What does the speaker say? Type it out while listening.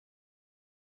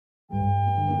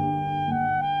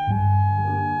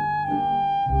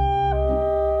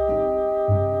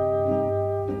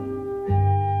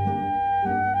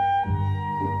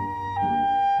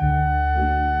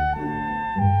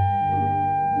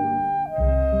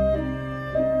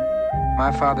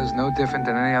My father's no different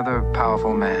than any other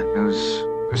powerful man who's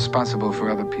responsible for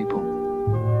other people.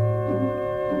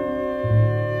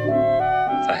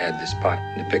 If I had this part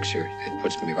in the picture, it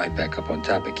puts me right back up on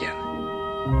top again.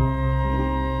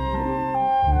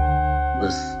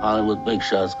 This Hollywood big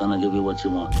shot's gonna give you what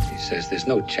you want. He says there's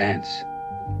no chance.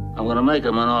 I'm gonna make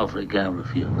him an offer he can't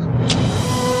refuse.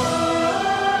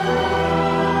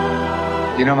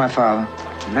 You know my father.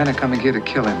 The men are coming here to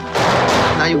kill him.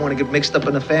 Now you want to get mixed up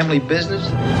in the family business?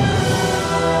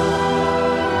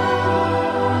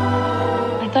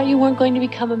 I thought you weren't going to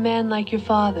become a man like your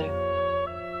father.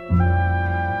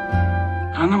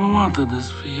 I never wanted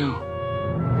this for you.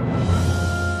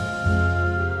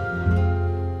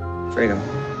 Fredo,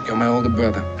 you're my older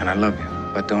brother, and I love you.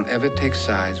 But don't ever take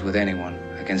sides with anyone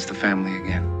against the family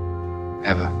again.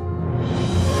 Ever.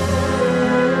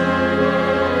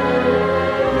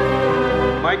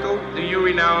 Michael, do you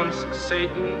renounce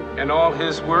Satan and all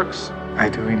his works? I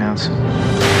do renounce him.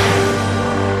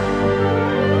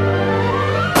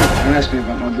 Don't ask me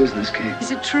about my business, Kate.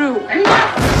 Is it true?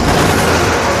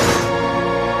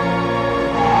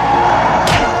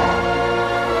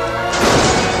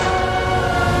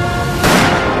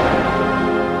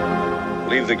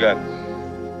 Leave the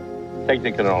gun.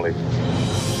 Technique only.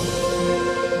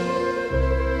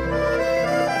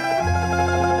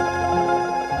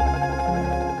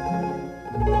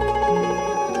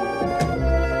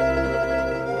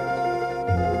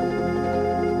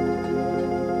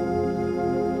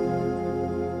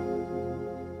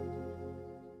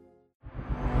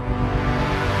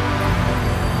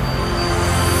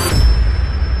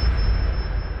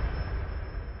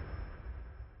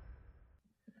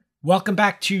 Welcome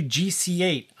back to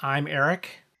GC8. I'm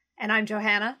Eric. And I'm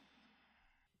Johanna.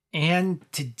 And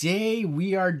today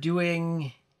we are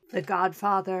doing... The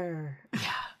Godfather.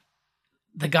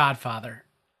 The Godfather.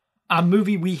 A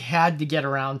movie we had to get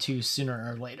around to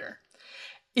sooner or later.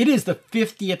 It is the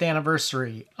 50th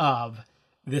anniversary of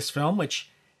this film, which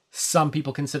some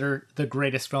people consider the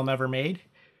greatest film ever made.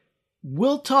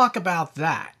 We'll talk about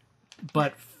that.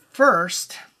 But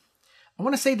first, I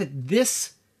want to say that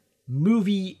this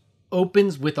movie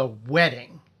opens with a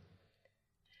wedding.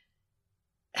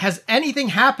 Has anything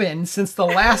happened since the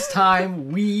last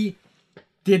time we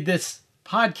did this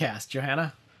podcast,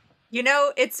 Johanna? You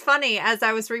know, it's funny. As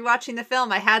I was rewatching the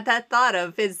film, I had that thought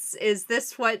of, is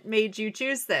this what made you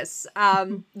choose this?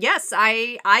 Yes,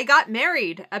 I got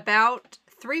married about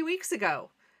 3 weeks ago,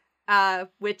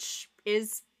 which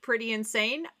is pretty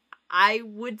insane. I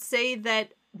would say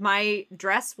that my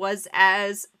dress was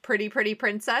as pretty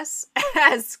princess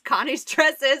as Connie's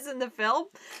dress is in the film.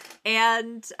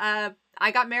 And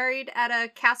I got married at a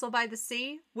castle by the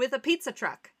sea with a pizza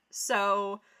truck.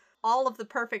 So all of the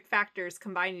perfect factors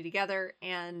combining together.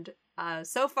 And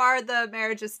so far, the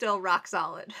marriage is still rock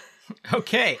solid.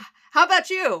 Okay. How about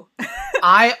you?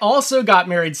 I also got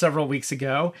married several weeks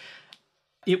ago.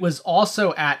 It was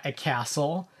also at a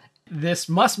castle. This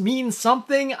must mean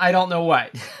something. I don't know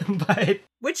what. But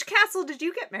which castle did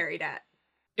you get married at?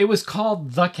 It was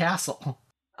called The Castle.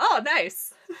 Oh,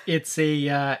 nice. It's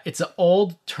an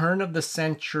old turn of the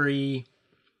century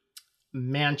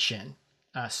mansion,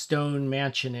 a stone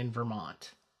mansion in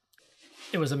Vermont.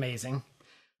 It was amazing.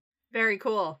 Very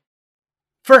cool.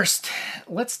 First,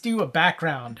 let's do a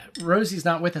background. Rosie's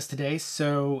not with us today,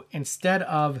 so instead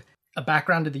of a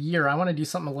background of the year, I want to do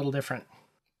something a little different.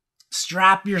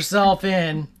 Strap yourself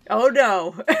in. Oh,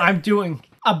 no. I'm doing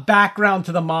a background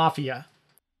to the mafia.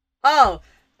 Oh,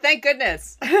 thank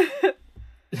goodness.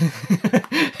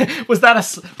 Was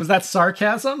that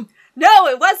sarcasm? No,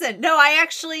 it wasn't. No,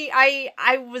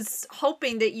 I was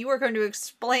hoping that you were going to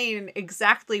explain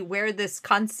exactly where this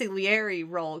consigliere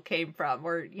role came from,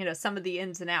 or, you know, some of the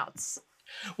ins and outs.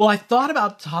 Well, I thought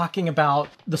about talking about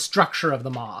the structure of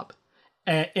the mob,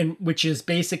 and which is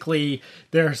basically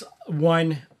there's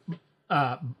one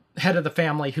head of the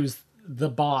family who's the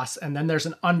boss, and then there's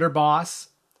an underboss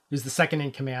who's the second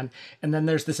in command, and then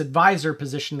there's this advisor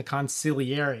position, the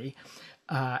consigliere,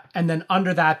 and then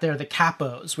under that there are the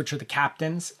capos, which are the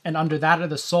captains, and under that are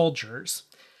the soldiers,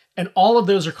 and all of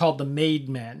those are called the made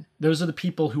men. Those are the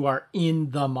people who are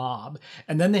in the mob,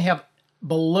 and then they have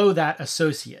below that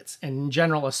associates, and in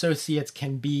general associates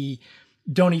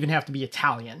don't even have to be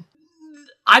Italian.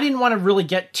 I didn't want to really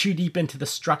get too deep into the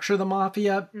structure of the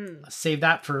mafia. Save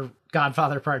that for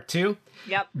Godfather Part 2.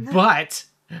 Yep. But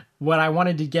what I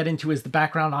wanted to get into is the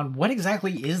background on what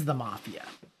exactly is the mafia.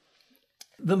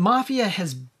 The mafia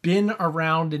has been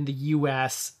around in the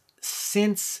U.S.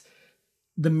 since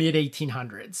the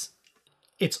mid-1800s.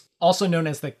 It's also known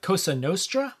as the Cosa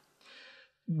Nostra,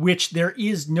 which there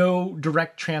is no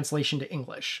direct translation to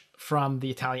English from the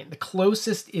Italian. The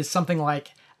closest is something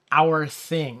like our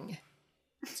thing.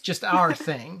 It's just our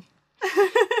thing.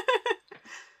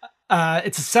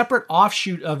 It's a separate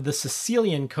offshoot of the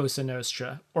Sicilian Cosa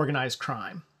Nostra, organized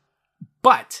crime.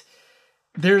 But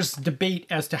there's debate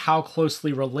as to how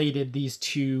closely related these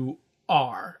two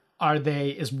are. Are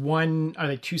they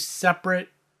two separate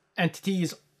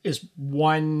entities? Is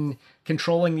one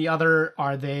controlling the other?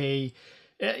 Are they...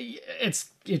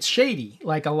 It's shady,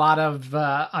 like a lot of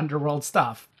underworld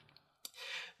stuff.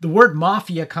 The word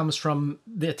mafia comes from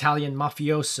the Italian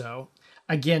mafioso.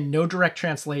 Again, no direct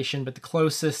translation, but the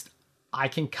closest I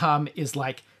can come is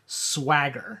like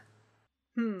swagger.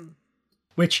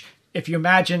 Which, if you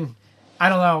imagine, I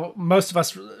don't know, most of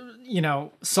us,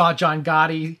 saw John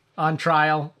Gotti on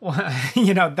trial.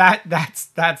 That's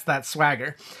that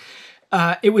swagger.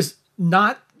 It was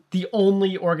not the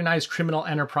only organized criminal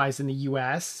enterprise in the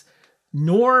U.S.,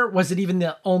 nor was it even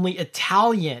the only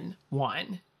Italian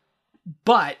one.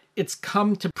 But it's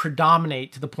come to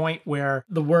predominate to the point where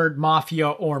the word mafia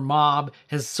or mob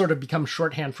has sort of become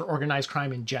shorthand for organized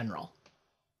crime in general.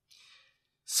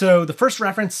 So the first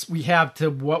reference we have to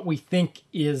what we think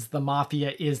is the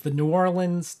mafia is the New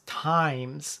Orleans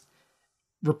Times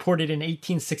reported in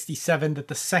 1867 that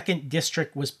the 2nd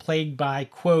District was plagued by,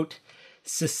 quote,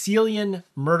 Sicilian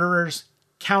murderers,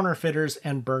 counterfeiters,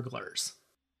 and burglars.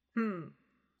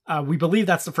 We believe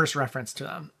that's the first reference to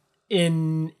them.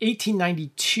 In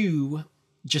 1892,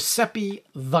 Giuseppe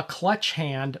the Clutch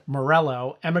Hand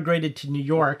Morello emigrated to New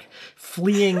York,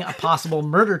 fleeing a possible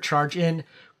murder charge in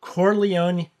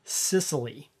Corleone,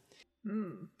 Sicily.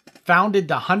 Founded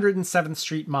the 107th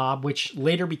Street Mob, which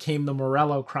later became the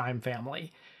Morello crime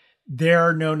family.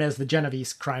 They're known as the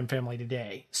Genovese crime family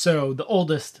today, so the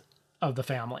oldest of the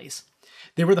families.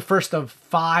 They were the first of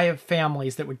 5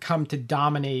 families that would come to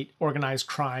dominate organized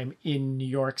crime in New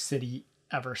York City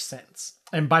ever since.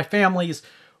 And by families,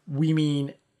 we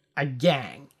mean a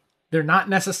gang. They're not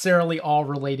necessarily all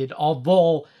related,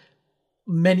 although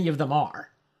many of them are.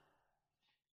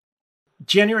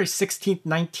 January 16th,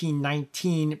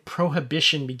 1919,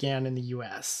 Prohibition began in the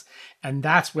US, and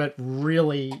that's what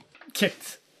really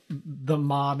kicked the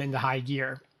mob into high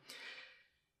gear.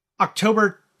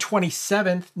 October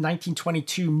 27th,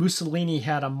 1922, Mussolini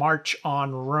had a march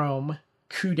on Rome,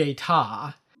 coup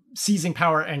d'etat, seizing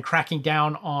power and cracking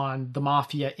down on the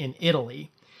mafia in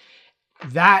Italy.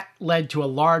 That led to a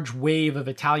large wave of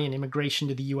Italian immigration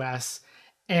to the US,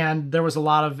 and there was a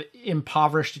lot of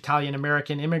impoverished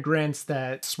Italian-American immigrants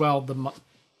that swelled the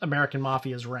American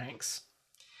mafia's ranks.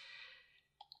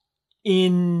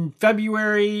 In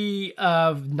February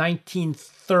of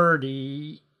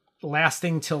 1930,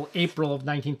 lasting till April of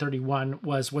 1931,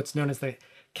 was what's known as the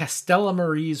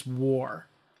Castellamarese War.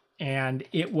 And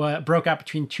it broke out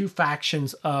between 2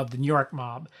 factions of the New York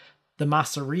mob, the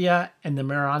Masseria and the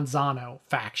Maranzano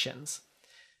factions.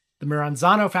 The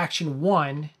Maranzano faction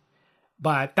won,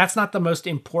 but that's not the most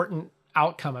important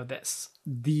outcome of this.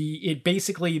 The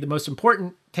most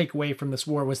important takeaway from this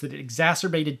war was that it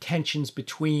exacerbated tensions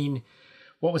between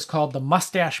what was called the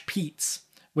Mustache Petes,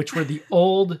 which were the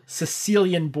old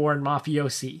Sicilian-born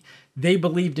mafiosi. They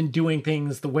believed in doing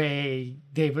things the way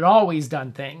they've always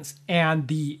done things. And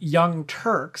the Young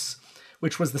Turks,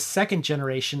 which was the 2nd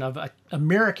generation of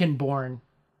American-born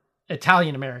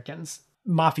Italian-Americans,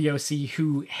 mafiosi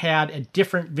who had a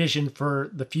different vision for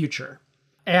the future.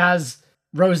 As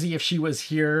Rosie, if she was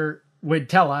here, would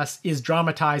tell us, is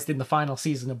dramatized in the final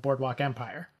season of Boardwalk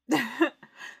Empire.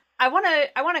 I want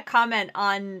to comment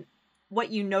on what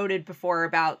you noted before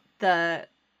about the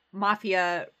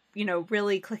mafia,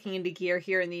 really clicking into gear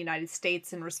here in the United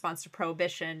States in response to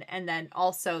Prohibition, and then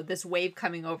also this wave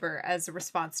coming over as a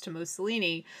response to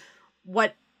Mussolini.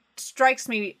 What strikes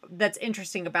me that's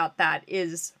interesting about that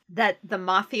is that the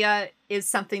mafia is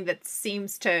something that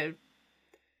seems to,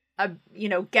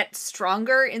 get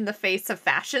stronger in the face of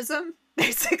fascism,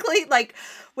 basically,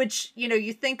 which,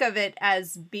 you think of it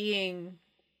as being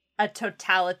a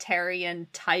totalitarian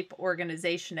type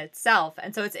organization itself.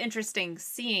 And so it's interesting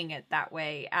seeing it that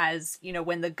way as,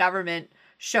 when the government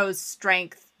shows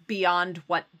strength beyond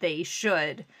what they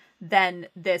should, then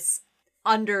this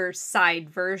underside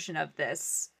version of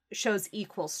this shows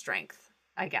equal strength,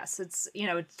 I guess. It's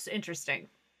interesting.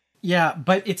 Yeah,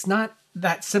 but it's not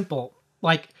that simple.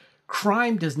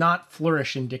 Crime does not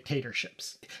flourish in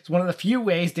dictatorships. It's one of the few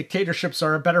ways dictatorships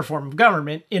are a better form of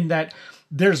government in that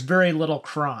there's very little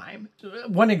crime.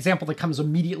 One example that comes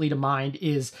immediately to mind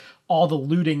is all the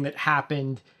looting that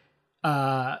happened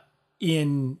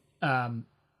in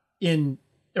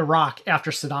Iraq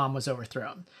after Saddam was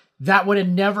overthrown. that would have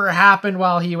never happened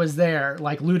while he was there,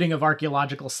 like looting of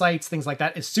archaeological sites, things like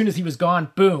that. As soon as he was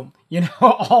gone, boom,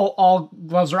 all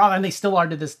gloves are off, and they still are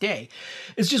to this day.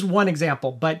 It's just one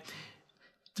example, but it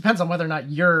depends on whether or not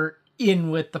you're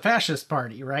in with the fascist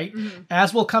party, right? Mm-hmm.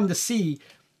 As we'll come to see,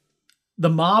 the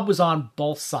mob was on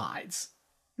both sides.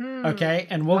 Okay,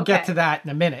 and we'll get to that in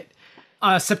a minute.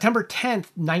 September 10th,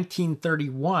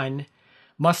 1931,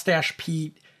 Mustache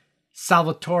Pete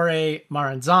Salvatore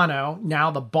Maranzano,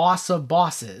 now the boss of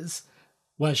bosses,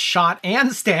 was shot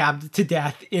and stabbed to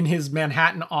death in his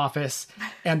Manhattan office,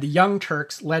 and the Young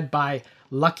Turks, led by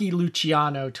Lucky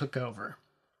Luciano, took over.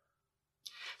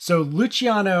 So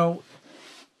Luciano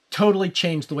totally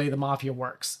changed the way the mafia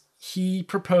works. He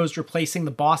proposed replacing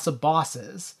the boss of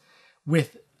bosses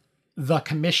with the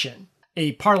commission,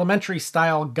 a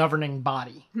parliamentary-style governing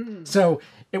body. So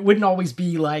it wouldn't always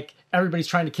be like everybody's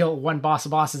trying to kill one boss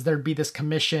of bosses. There'd be this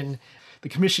commission. The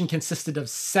commission consisted of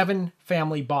 7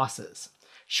 family bosses.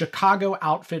 Chicago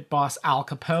outfit boss Al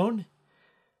Capone,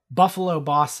 Buffalo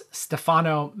boss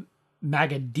Stefano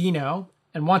Magaddino,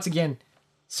 and once again,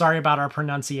 sorry about our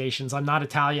pronunciations. I'm not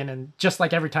Italian, and just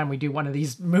like every time we do one of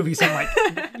these movies, I'm like,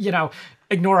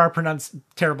 ignore our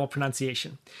terrible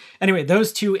pronunciation. Anyway,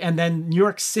 those 2, and then New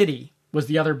York City was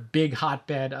the other big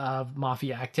hotbed of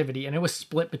mafia activity, and it was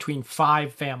split between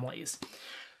 5 families.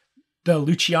 The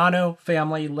Luciano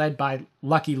family, led by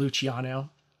Lucky Luciano.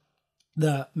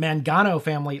 The Mangano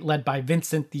family, led by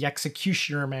Vincent the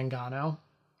Executioner Mangano.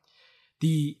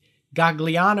 The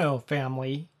Gagliano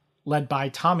family, led by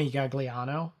Tommy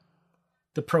Gagliano.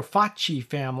 The Profaci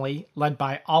family, led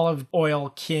by Olive Oil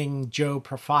King Joe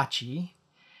Profaci.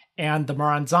 And the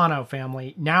Maranzano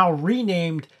family, now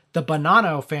renamed the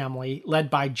Bonanno family, led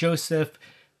by Joseph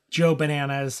Joe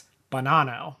Bananas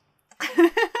Bonanno.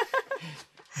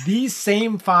 These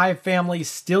same 5 families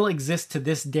still exist to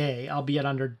this day, albeit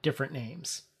under different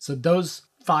names. So those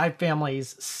 5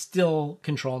 families still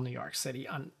control New York City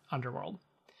underworld.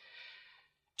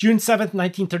 June 7th,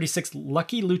 1936,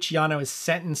 Lucky Luciano is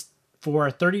sentenced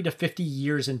for 30 to 50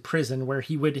 years in prison, where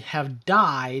he would have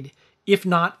died if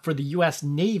not for the U.S.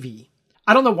 Navy.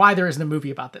 I don't know why there isn't a movie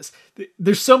about this.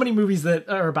 There's so many movies that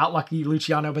are about Lucky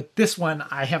Luciano, but this one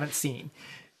I haven't seen.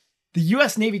 The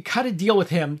U.S. Navy cut a deal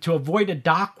with him to avoid a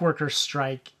dock workers'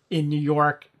 strike in New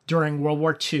York during World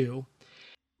War II.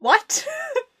 What?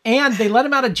 And they let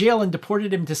him out of jail and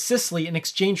deported him to Sicily in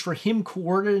exchange for him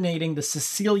coordinating the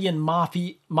Sicilian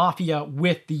mafia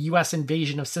with the U.S.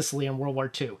 invasion of Sicily in World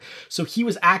War II. So he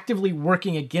was actively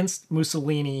working against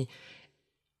Mussolini,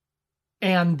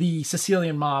 and the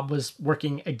Sicilian mob was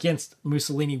working against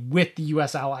Mussolini with the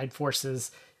U.S. Allied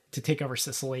forces to take over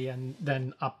Sicily and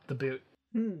then up the boot.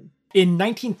 In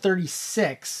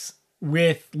 1936,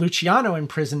 with Luciano in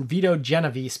prison, Vito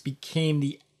Genovese became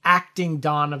the acting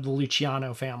Don of the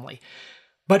Luciano family.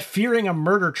 But fearing a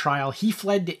murder trial, he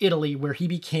fled to Italy, where he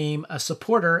became a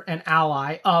supporter and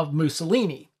ally of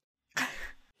Mussolini.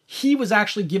 He was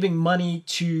actually giving money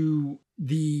to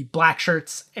the black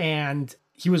shirts, and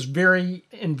he was very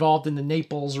involved in the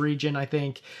Naples region, I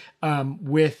think,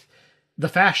 with the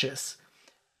fascists.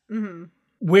 Mm-hmm.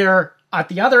 Where at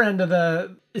the other end of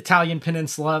the Italian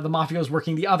peninsula, the mafia was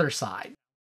working the other side.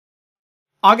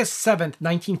 August 7th,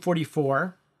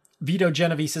 1944, Vito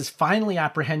Genovese is finally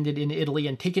apprehended in Italy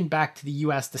and taken back to the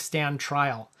U.S. to stand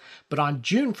trial. But on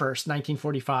June 1st,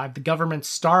 1945, the government's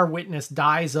star witness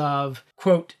dies of,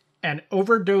 quote, an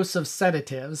overdose of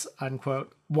sedatives,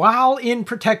 unquote, while in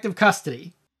protective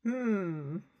custody.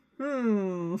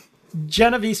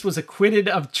 Genovese was acquitted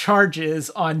of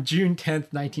charges on June 10th,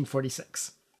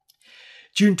 1946.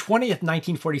 June 20th,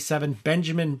 1947,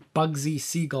 Benjamin Bugsy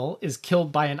Siegel is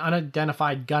killed by an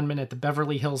unidentified gunman at the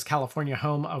Beverly Hills, California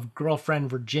home of girlfriend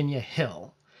Virginia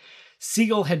Hill.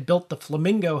 Siegel had built the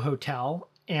Flamingo Hotel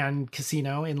and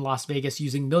Casino in Las Vegas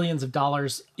using millions of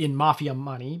dollars in mafia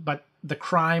money, but the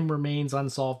crime remains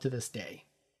unsolved to this day.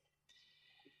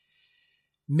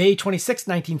 May 26,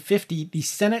 1950, the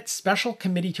Senate Special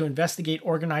Committee to Investigate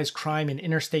Organized Crime and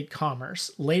Interstate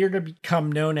Commerce, later to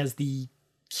become known as the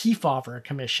Kefauver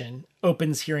Commission,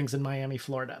 opens hearings in Miami,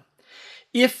 Florida.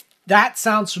 If that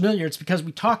sounds familiar, it's because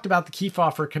we talked about the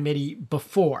Kefauver Committee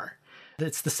before.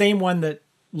 It's the same one that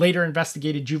later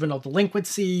investigated juvenile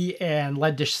delinquency and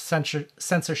led to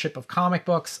censorship of comic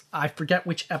books. I forget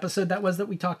which episode that was that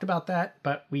we talked about that,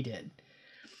 but we did.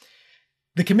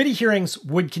 The committee hearings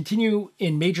would continue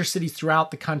in major cities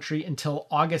throughout the country until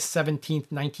August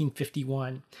 17th,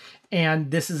 1951.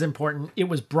 And this is important. It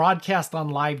was broadcast on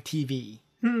live TV.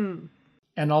 And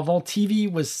although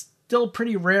TV was still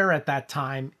pretty rare at that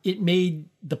time, it made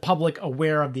the public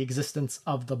aware of the existence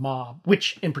of the mob,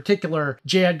 which in particular,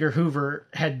 J. Edgar Hoover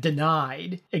had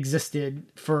denied existed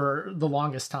for the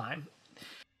longest time.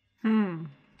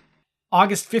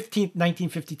 August 15th,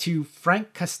 1952,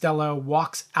 Frank Costello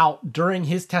walks out during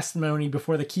his testimony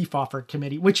before the Kefauver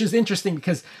Committee, which is interesting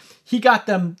because he got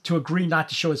them to agree not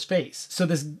to show his face. So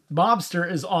this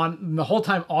mobster is on the whole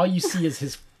time. All you see is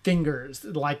his fingers,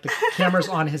 like the camera's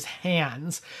on his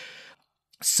hands.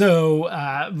 So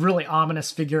really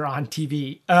ominous figure on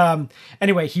TV.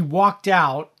 Anyway, he walked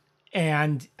out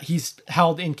and he's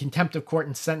held in contempt of court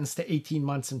and sentenced to 18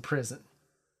 months in prison.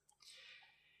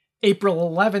 April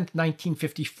 11th,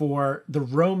 1954, the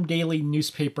Rome daily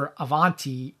newspaper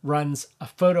Avanti runs a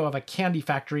photo of a candy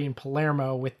factory in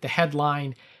Palermo with the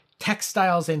headline,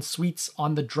 "Textiles and Sweets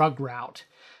on the Drug Route."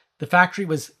 The factory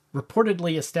was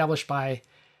reportedly established by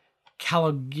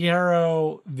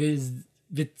Calogero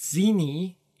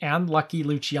Vizzini and Lucky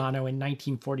Luciano in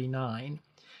 1949.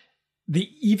 The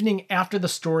evening after the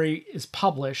story is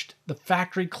published, the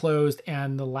factory closed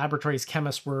and the laboratory's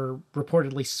chemists were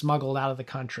reportedly smuggled out of the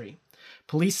country.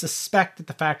 Police suspect that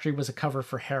the factory was a cover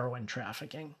for heroin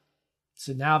trafficking.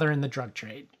 So now they're in the drug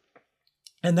trade.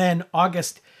 And then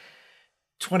August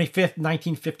 25th,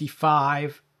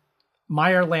 1955,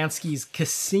 Meyer Lansky's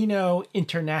Casino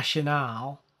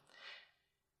International,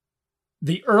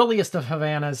 the earliest of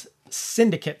Havana's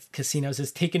syndicate casinos,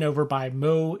 is taken over by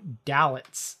Mo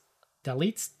Dalitz,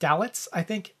 I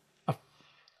think.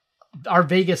 Our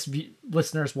Vegas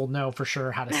listeners will know for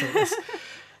sure how to say this.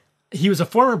 He was a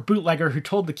former bootlegger who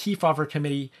told the Kefauver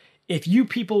Committee, "If you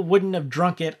people wouldn't have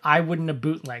drunk it, I wouldn't have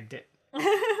bootlegged it."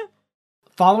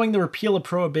 Following the repeal of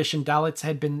Prohibition, Dalitz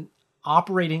had been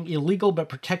operating illegal but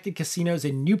protected casinos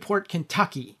in Newport,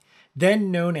 Kentucky,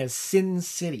 then known as Sin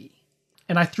City.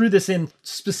 And I threw this in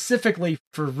specifically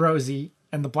for Rosie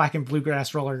and the Black and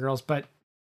Bluegrass Roller Girls, but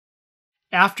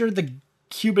after the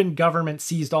Cuban government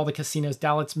seized all the casinos,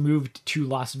 Dalitz moved to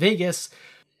Las Vegas,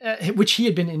 which he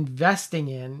had been investing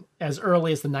in as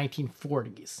early as the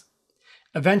 1940s,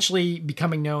 eventually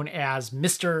becoming known as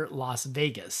Mr. Las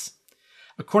Vegas.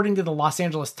 According to the Los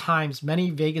Angeles Times, many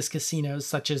Vegas casinos,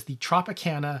 such as the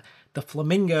Tropicana, the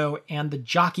Flamingo, and the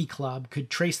Jockey Club, could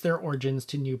trace their origins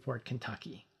to Newport,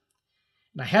 Kentucky.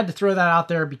 And I had to throw that out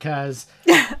there because...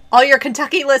 all your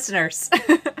Kentucky listeners.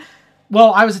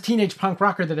 Well, I was a teenage punk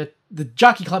rocker that the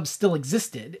Jockey Club still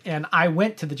existed, and I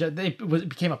went to it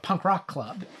became a punk rock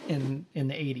club in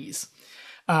the 80s.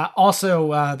 Also,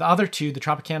 the other two, the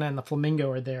Tropicana and the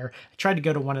Flamingo, are there. I tried to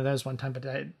go to one of those one time, but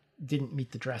I didn't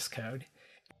meet the dress code.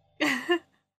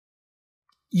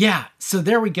 Yeah, so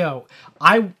there we go.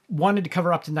 I wanted to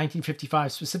cover up to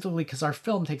 1955 specifically because our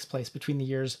film takes place between the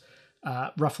years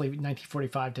roughly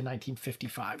 1945 to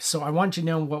 1955. So I wanted to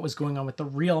know what was going on with the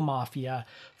real mafia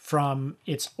from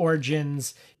its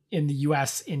origins in the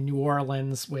U.S. in New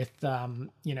Orleans with,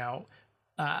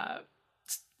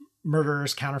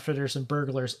 murderers, counterfeiters, and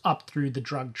burglars up through the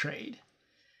drug trade.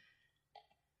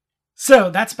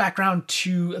 So that's background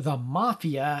to the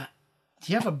mafia.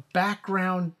 Do you have a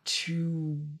background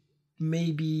to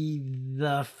maybe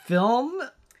the film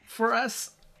for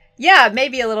us? Yeah,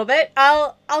 maybe a little bit.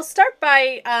 I'll start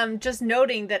by just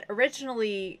noting that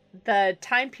originally the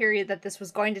time period that this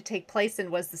was going to take place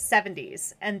in was the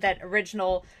 70s, and that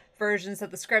original versions of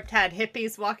the script had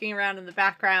hippies walking around in the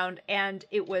background, and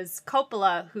it was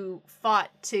Coppola who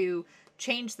fought to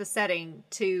change the setting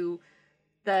to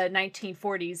the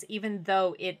 1940s, even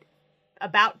though it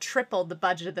about tripled the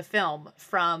budget of the film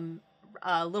from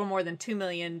a little more than $2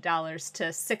 million to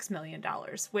 $6 million,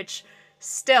 which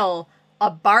still a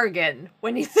bargain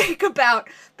when you think about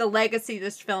the legacy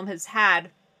this film has had,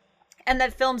 and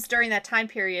that films during that time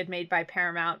period made by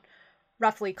Paramount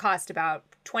roughly cost about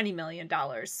 $20 million.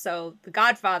 So The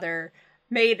Godfather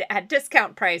made at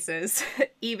discount prices,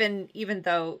 even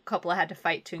though Coppola had to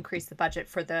fight to increase the budget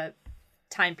for the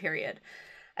time period.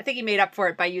 I think he made up for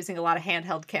it by using a lot of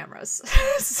handheld cameras.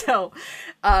 So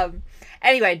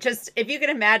anyway, just if you can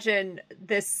imagine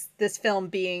this film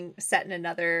being set in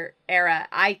another era,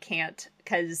 I can't,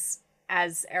 because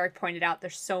as Eric pointed out,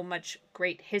 there's so much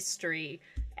great history,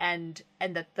 and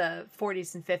that the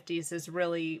 40s and 50s is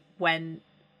really when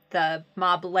the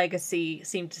mob legacy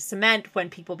seemed to cement, when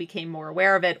people became more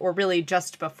aware of it, or really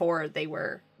just before they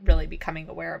were really becoming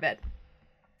aware of it.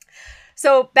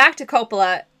 So back to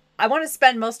Coppola. I want to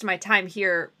spend most of my time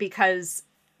here because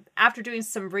after doing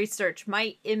some research,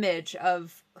 my image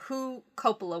of who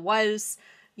Coppola was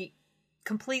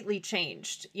completely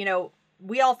changed. You know,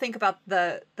 we all think about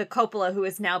the Coppola who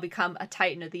has now become a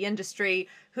titan of the industry,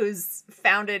 who's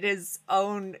founded his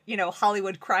own,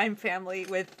 Hollywood crime family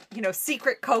with,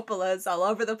 secret Coppolas all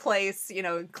over the place,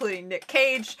 including Nick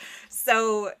Cage.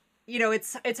 So,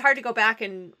 it's hard to go back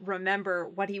and remember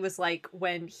what he was like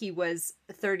when he was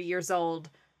 30 years old,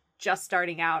 just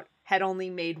starting out, had only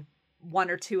made one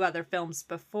or two other films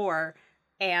before,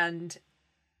 and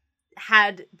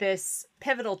had this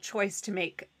pivotal choice to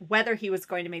make whether he was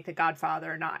going to make The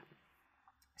Godfather or not.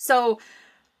 So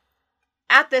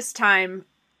at this time,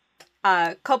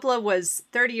 Coppola was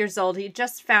 30 years old. He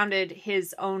just founded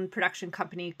his own production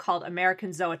company called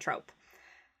American Zoetrope.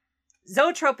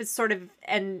 Zoetrope is sort of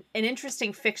an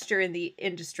interesting fixture in the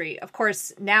industry. Of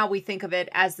course, now we think of it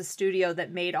as the studio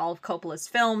that made all of Coppola's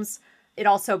films. It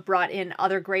also brought in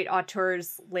other great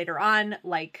auteurs later on,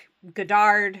 like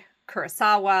Godard,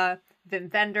 Kurosawa,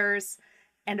 Wim Wenders,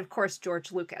 and of course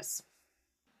George Lucas.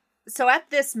 So at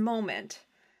this moment,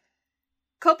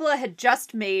 Coppola had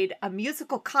just made a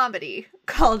musical comedy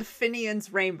called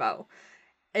Finian's Rainbow,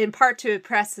 in part to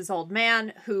impress his old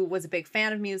man, who was a big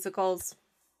fan of musicals.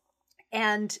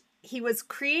 And he was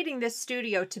creating this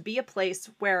studio to be a place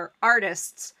where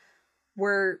artists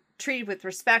were treated with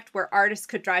respect, where artists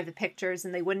could drive the pictures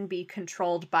and they wouldn't be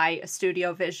controlled by a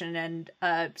studio vision and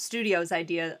a studio's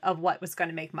idea of what was going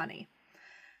to make money.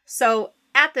 So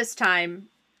at this time,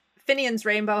 Finian's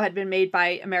Rainbow had been made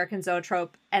by American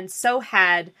Zoetrope, and so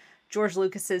had George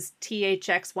Lucas's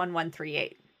THX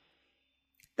 1138.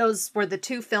 Those were the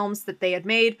two films that they had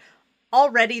made.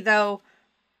 Already, though,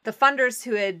 the funders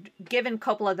who had given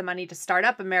Coppola the money to start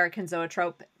up American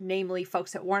Zoetrope, namely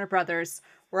folks at Warner Brothers,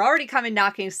 were already coming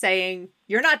knocking saying,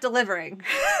 "You're not delivering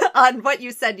on what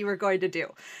you said you were going to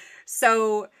do."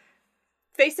 So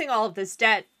facing all of this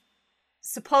debt,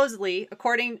 supposedly,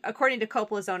 according to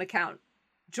Coppola's own account,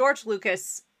 George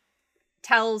Lucas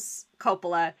tells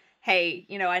Coppola, "Hey,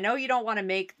 I know you don't want to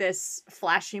make this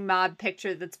flashy mob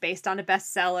picture that's based on a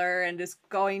bestseller and is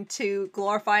going to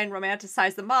glorify and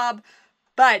romanticize the mob,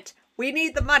 but we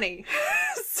need the money."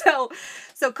 So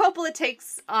Coppola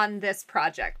takes on this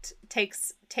project,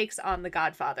 takes on The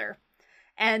Godfather.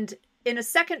 And in a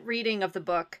second reading of the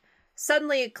book,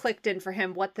 suddenly it clicked in for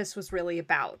him what this was really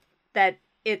about. That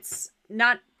it's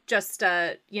not just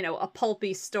a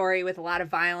pulpy story with a lot of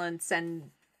violence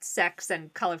and sex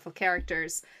and colorful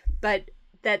characters, but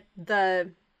that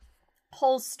the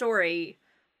whole story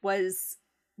was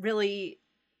really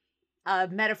a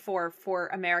metaphor for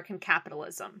American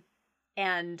capitalism.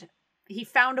 And he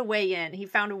found a way in. He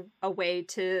found a way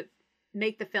to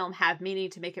make the film have meaning,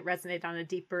 to make it resonate on a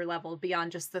deeper level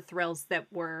beyond just the thrills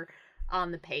that were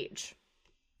on the page.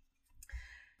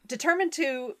 Determined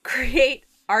to create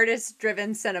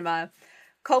artist-driven cinema,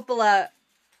 Coppola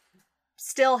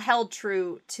still held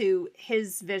true to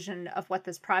his vision of what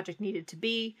this project needed to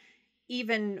be,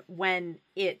 even when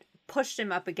it pushed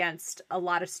him up against a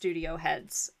lot of studio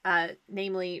heads,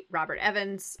 namely Robert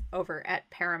Evans over at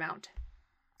Paramount.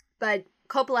 But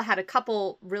Coppola had a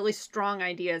couple really strong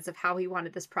ideas of how he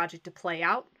wanted this project to play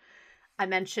out. I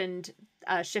mentioned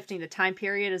shifting the time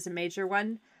period as a major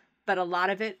one, but a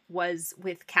lot of it was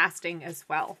with casting as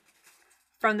well.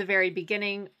 From the very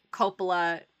beginning,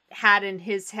 Coppola had in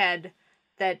his head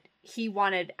that he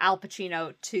wanted Al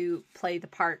Pacino to play the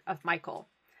part of Michael.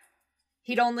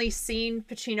 He'd only seen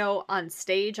Pacino on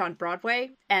stage on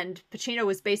Broadway, and Pacino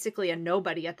was basically a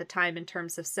nobody at the time in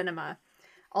terms of cinema,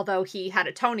 although he had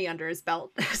a Tony under his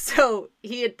belt. So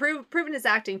he had proven his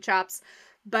acting chops,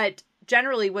 but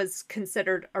generally was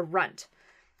considered a runt.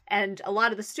 And a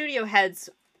lot of the studio heads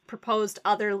proposed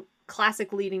other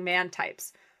classic leading man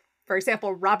types. For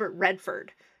example, Robert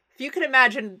Redford. If you could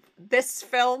imagine this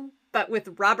film, but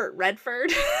with Robert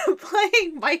Redford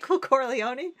playing Michael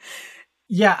Corleone.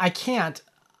 Yeah, I can't.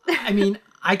 I mean,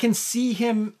 I can see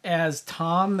him as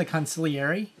Tom the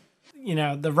Consigliere,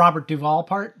 the Robert Duvall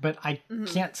part, but I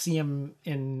can't see him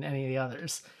in any of the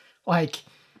others. Like,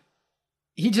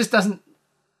 he just doesn't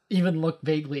even look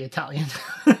vaguely Italian.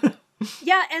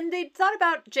 Yeah, and they thought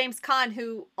about James Caan,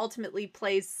 who ultimately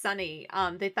plays Sonny.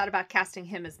 They thought about casting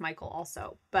him as Michael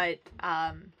also, but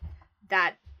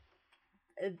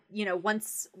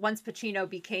once Pacino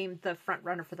became the front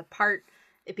runner for the part,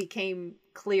 it became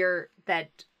clear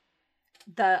that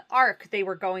the arc they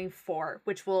were going for,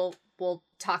 which we'll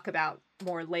talk about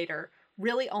more later,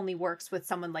 really only works with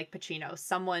someone like Pacino,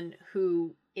 someone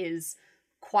who is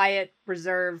quiet,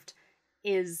 reserved,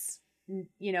 is,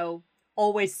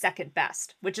 always second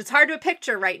best, which is hard to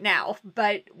picture right now.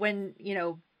 But when,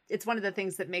 it's one of the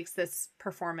things that makes this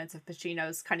performance of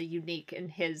Pacino's kind of unique in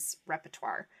his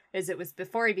repertoire. is it was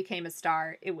before he became a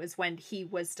star. It was when he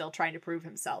was still trying to prove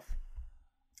himself.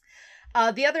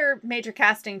 The other major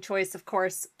casting choice, of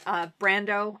course,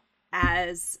 Brando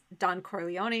as Don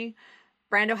Corleone.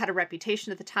 Brando had a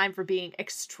reputation at the time for being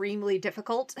extremely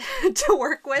difficult to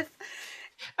work with.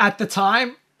 At the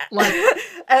time? Like,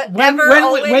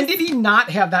 when did he not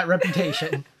have that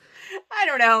reputation? I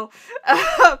don't know.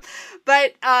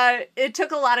 But it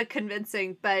took a lot of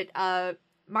convincing. But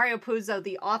Mario Puzo,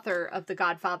 the author of The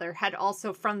Godfather, had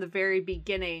also from the very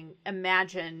beginning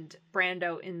imagined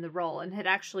Brando in the role and had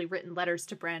actually written letters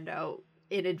to Brando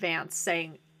in advance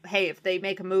saying, hey, if they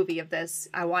make a movie of this,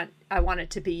 I want it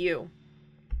to be you.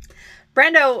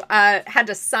 Brando had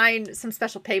to sign some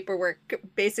special paperwork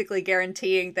basically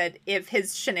guaranteeing that if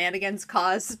his shenanigans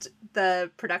caused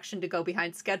the production to go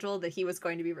behind schedule, that he was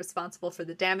going to be responsible for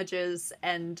the damages,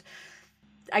 and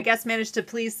I guess managed to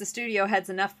please the studio heads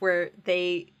enough where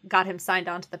they got him signed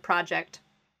onto the project.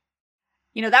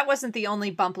 You know, that wasn't the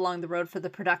only bump along the road for the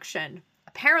production.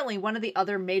 Apparently, one of the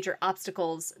other major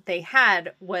obstacles they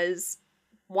had was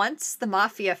once the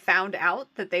Mafia found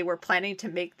out that they were planning to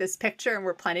make this picture and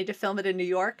were planning to film it in New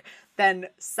York, then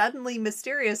suddenly,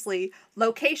 mysteriously,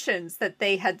 locations that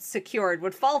they had secured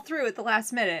would fall through at the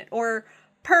last minute, or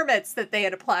permits that they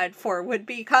had applied for would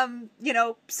become,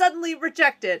 suddenly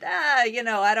rejected. I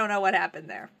don't know what happened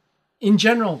there. In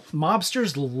general,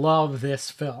 mobsters love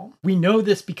this film. We know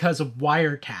this because of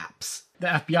wiretaps. The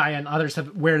FBI and others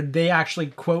have, where they actually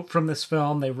quote from this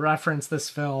film, they reference this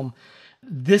film.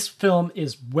 This film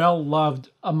is well loved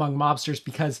among mobsters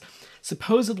because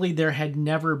supposedly there had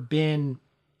never been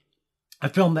a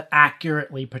film that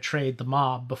accurately portrayed the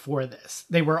mob before this.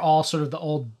 They were all sort of the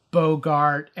old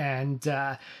Bogart and,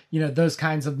 those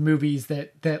kinds of movies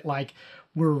that like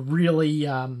were really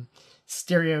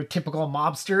stereotypical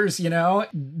mobsters,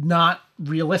 not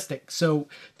realistic. So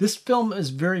this film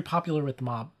is very popular with the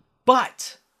mob.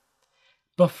 But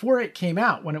before it came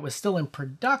out, when it was still in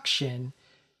production,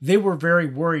 they were very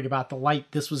worried about the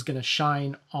light this was going to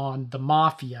shine on the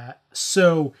Mafia.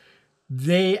 So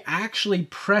they actually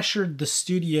pressured the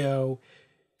studio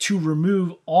to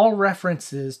remove all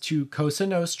references to Cosa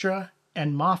Nostra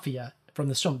and Mafia from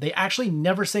this film. They actually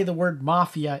never say the word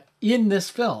Mafia in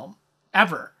this film,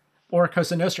 ever, or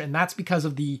Cosa Nostra. And that's because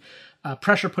of the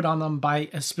pressure put on them by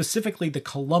specifically the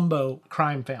Colombo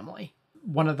crime family,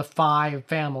 one of the 5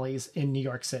 families in New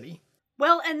York City.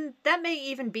 Well, and that may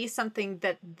even be something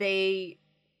that they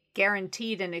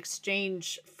guaranteed in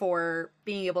exchange for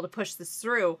being able to push this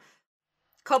through.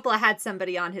 Coppola had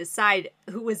somebody on his side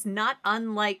who was not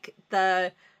unlike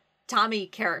the Tommy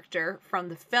character from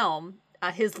the film,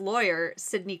 his lawyer,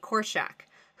 Sidney Korshak,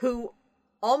 who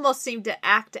almost seemed to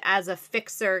act as a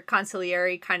fixer,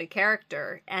 consigliere kind of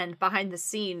character, and behind the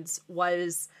scenes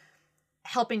was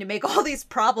helping to make all these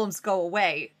problems go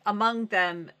away. Among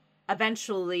them,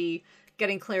 eventually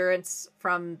getting clearance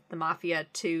from the Mafia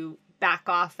to back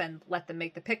off and let them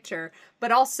make the picture.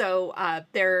 But also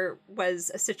there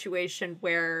was a situation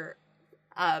where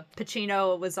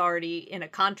Pacino was already in a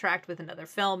contract with another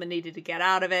film and needed to get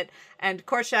out of it. And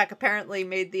Korshak apparently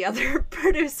made the other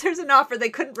producers an offer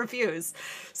they couldn't refuse.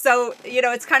 So,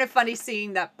 it's kind of funny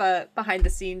seeing that behind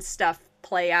the scenes stuff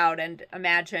play out, and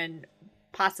imagine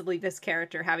possibly this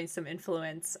character having some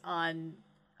influence on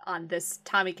this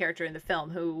Tommy character in the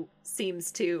film, who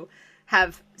seems to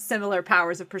have similar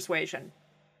powers of persuasion.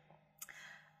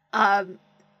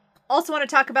 Also want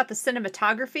to talk about the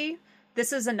cinematography.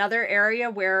 This is another area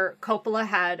where Coppola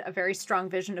had a very strong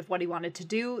vision of what he wanted to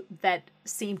do that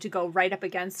seemed to go right up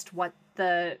against what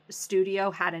the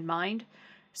studio had in mind.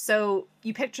 So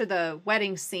you picture the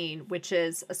wedding scene, which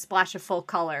is a splash of full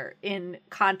color, in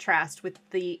contrast with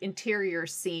the interior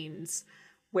scenes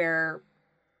where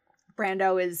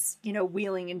Brando is,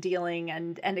 wheeling and dealing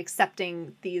and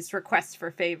accepting these requests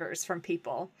for favors from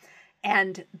people.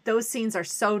 And those scenes are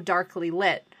so darkly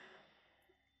lit.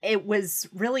 It was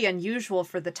really unusual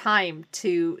for the time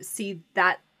to see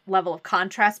that level of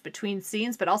contrast between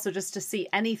scenes, but also just to see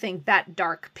anything that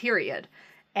dark, period.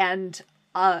 And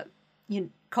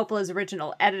Coppola's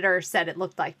original editor said it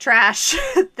looked like trash.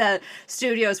 The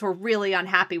studios were really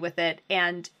unhappy with it,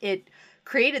 and it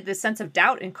created this sense of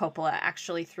doubt in Coppola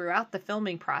actually throughout the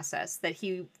filming process, that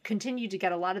he continued to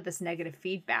get a lot of this negative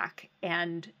feedback,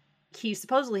 and he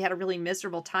supposedly had a really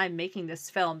miserable time making this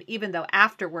film, even though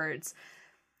afterwards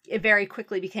it very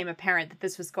quickly became apparent that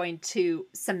this was going to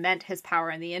cement his power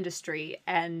in the industry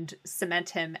and cement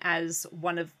him as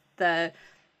one of the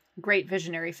great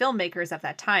visionary filmmakers of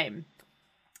that time.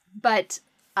 But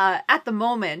at the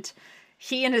moment,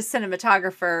 he and his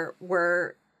cinematographer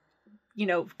were,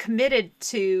 committed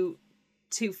to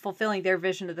to fulfilling their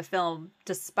vision of the film,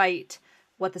 despite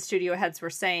what the studio heads were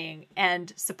saying.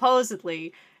 And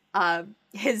supposedly,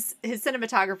 his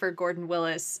cinematographer, Gordon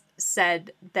Willis,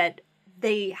 said that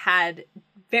they had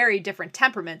very different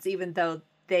temperaments, even though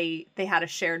they had a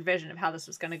shared vision of how this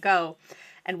was going to go.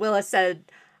 And Willis said,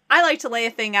 "I like to lay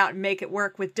a thing out and make it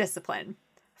work with discipline.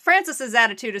 Francis's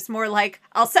attitude is more like,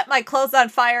 I'll set my clothes on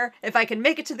fire. If I can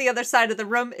make it to the other side of the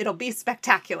room, it'll be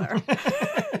spectacular."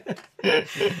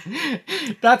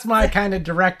 That's my kind of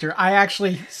director. I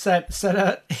actually set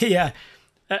a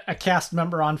cast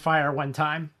member on fire one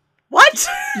time. What?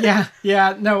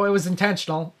 Yeah. No, it was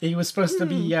intentional. He was supposed to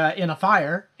be in a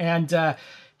fire, and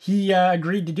he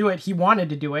agreed to do it. He wanted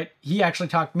to do it. He actually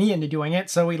talked me into doing it,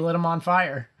 so we lit him on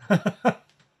fire.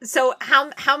 So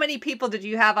how many people did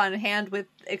you have on hand with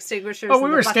extinguishers? Oh, we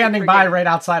were standing by right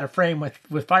outside a frame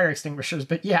with fire extinguishers,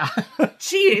 but yeah.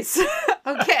 Jeez.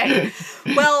 Okay.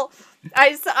 Well,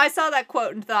 I saw that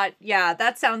quote and thought, yeah,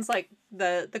 that sounds like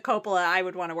the Coppola I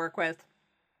would want to work with.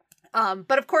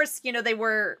 But of course, they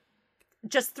were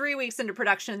just 3 weeks into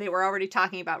production. They were already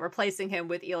talking about replacing him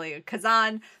with Elia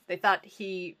Kazan. They thought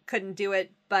he couldn't do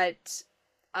it, but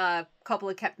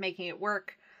Coppola kept making it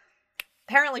work.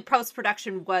 Apparently,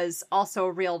 post-production was also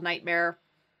a real nightmare.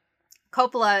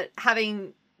 Coppola,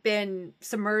 having been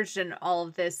submerged in all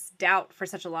of this doubt for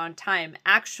such a long time,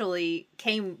 actually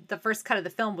the first cut of the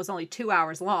film was only 2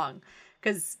 hours long,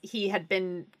 because he had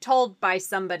been told by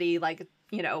somebody, like,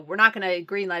 we're not going to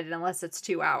greenlight it unless it's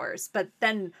 2 hours. But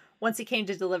then once he came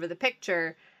to deliver the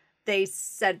picture, they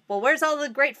said, well, where's all the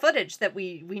great footage that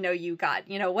we know you got?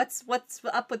 What's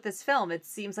up with this film? It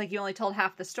seems like you only told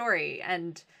half the story.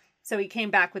 And so he came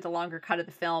back with a longer cut of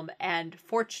the film, and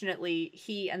fortunately,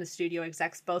 he and the studio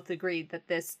execs both agreed that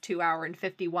this 2 hour and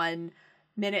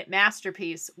 51-minute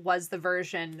masterpiece was the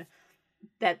version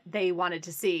that they wanted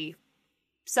to see.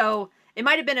 So it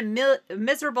might have been a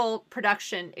miserable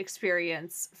production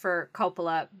experience for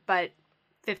Coppola, but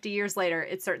 50 years later,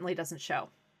 it certainly doesn't show.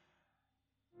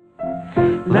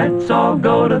 Let's all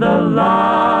go to the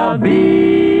lobby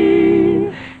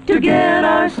to get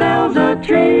ourselves a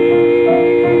treat.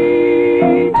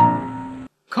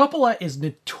 Coppola is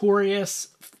notorious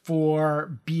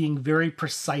for being very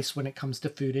precise when it comes to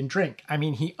food and drink. I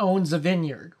mean, he owns a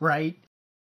vineyard, right?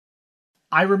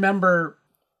 I remember,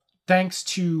 thanks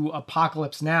to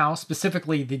Apocalypse Now,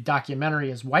 specifically the documentary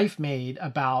his wife made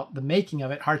about the making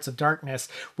of it, Hearts of Darkness,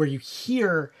 where you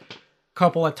hear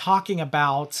Coppola talking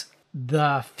about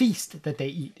the feast that they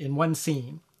eat in one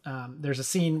scene. There's a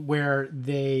scene where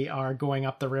they are going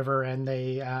up the river and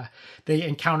they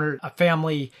encounter a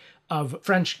family of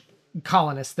French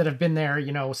colonists that have been there,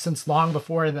 since long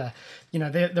before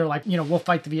they're like, we'll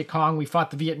fight the Viet Cong. We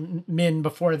fought the Viet Minh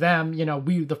before them.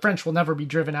 The French will never be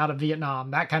driven out of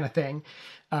Vietnam, that kind of thing.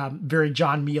 Very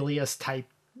John Milius type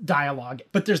dialogue.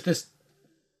 But there's this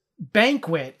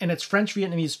banquet and it's French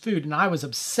Vietnamese food. And I was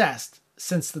obsessed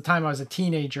since the time I was a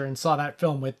teenager and saw that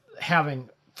film with having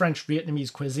French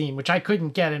Vietnamese cuisine, which I couldn't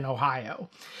get in Ohio.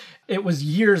 It was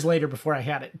years later before I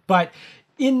had it. But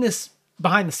in this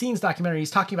behind the scenes documentary,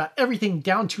 he's talking about everything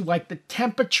down to like the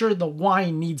temperature the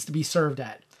wine needs to be served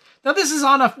at. Now this is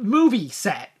on a movie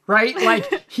set, right?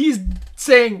 Like he's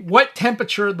saying what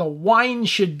temperature the wine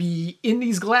should be in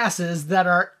these glasses that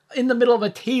are in the middle of a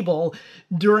table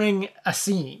during a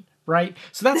scene, right?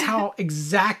 So that's how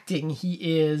exacting he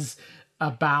is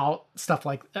about stuff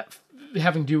like that,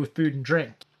 having to do with food and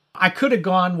drink. I could have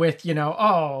gone with,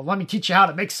 let me teach you how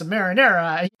to make some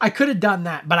marinara. I could have done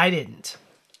that, but I didn't.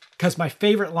 Because my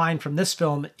favorite line from this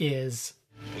film is,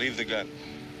 leave the gun.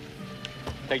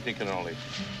 Take the cannoli.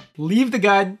 Leave the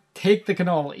gun, take the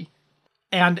cannoli.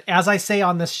 And as I say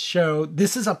on this show,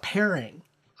 this is a pairing.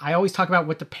 I always talk about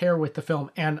what to pair with the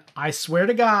film. And I swear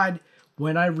to God,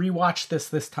 when I rewatched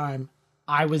this time,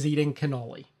 I was eating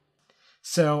cannoli.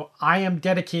 So I am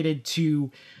dedicated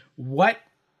to what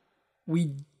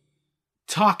we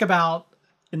talk about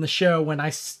in the show when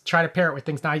I try to pair it with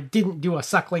things. Now, I didn't do a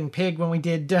suckling pig when we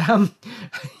did,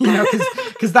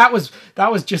 because that was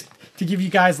just to give you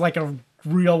guys like a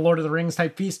real Lord of the Rings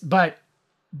type feast. But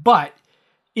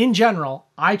in general,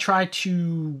 I try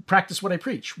to practice what I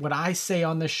preach. What I say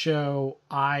on this show,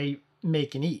 I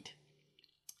make and eat.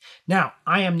 Now,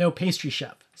 I am no pastry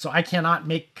chef, so I cannot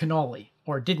make cannoli,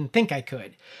 or didn't think I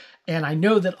could. And I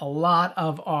know that a lot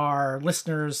of our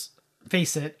listeners,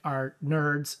 face it, are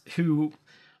nerds who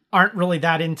aren't really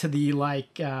that into the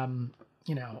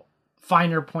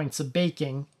finer points of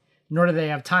baking, nor do they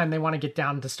have time. They want to get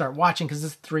down to start watching because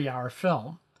it's a 3-hour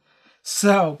film.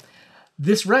 So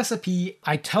this recipe,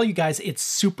 I tell you guys, it's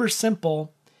super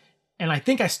simple. And I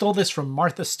think I stole this from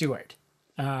Martha Stewart.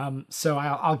 So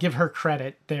I'll give her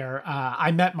credit there.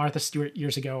 I met Martha Stewart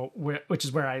years ago, which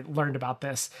is where I learned about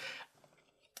this.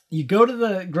 You go to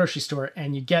the grocery store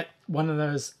and you get one of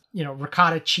those,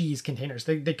 ricotta cheese containers.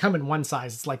 They come in one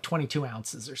size. It's like 22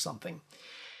 ounces or something.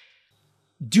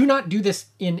 Do not do this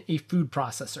in a food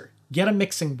processor. Get a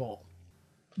mixing bowl.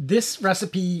 This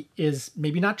recipe is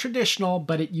maybe not traditional,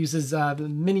 but it uses the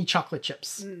mini chocolate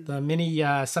chips, the mini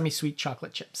semi-sweet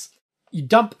chocolate chips. You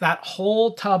dump that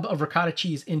whole tub of ricotta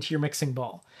cheese into your mixing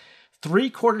bowl.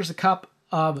 3/4 a cup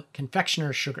of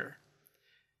confectioner's sugar.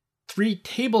 3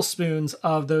 tablespoons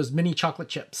of those mini chocolate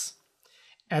chips.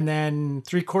 And then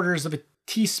 3/4 of a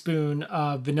teaspoon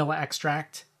of vanilla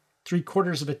extract.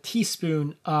 3/4 of a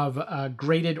teaspoon of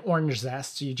grated orange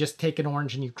zest. So you just take an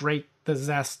orange and you grate the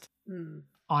zest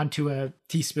onto a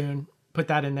teaspoon, put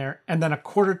that in there. And then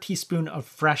 1/4 teaspoon of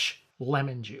fresh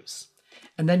lemon juice.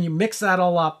 And then you mix that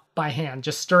all up by hand.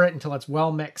 Just stir it until it's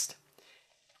well mixed.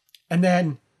 And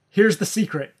then here's the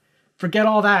secret. Forget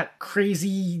all that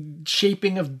crazy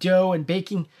shaping of dough and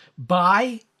baking.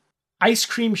 Buy ice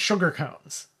cream sugar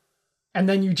cones. And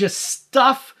then you just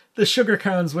stuff the sugar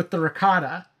cones with the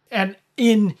ricotta. And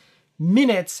in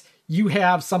minutes, you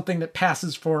have something that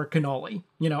passes for cannoli.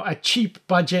 A cheap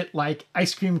budget like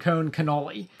ice cream cone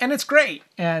cannoli. And it's great.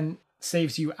 And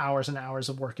saves you hours and hours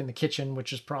of work in the kitchen,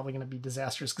 which is probably going to be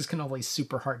disastrous because cannoli is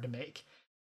super hard to make.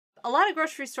 A lot of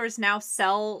grocery stores now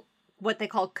sell what they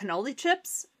call cannoli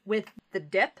chips with the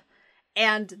dip.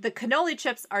 And the cannoli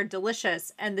chips are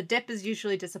delicious and the dip is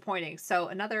usually disappointing. So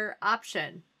another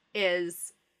option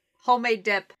is homemade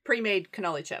dip, pre-made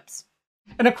cannoli chips.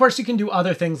 And of course you can do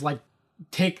other things like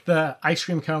take the ice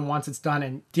cream cone once it's done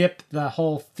and dip the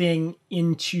whole thing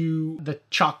into the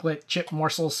chocolate chip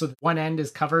morsels so that one end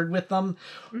is covered with them.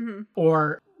 Mm-hmm.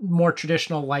 Or more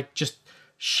traditional, like just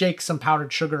shake some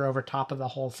powdered sugar over top of the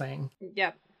whole thing.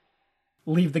 Yep.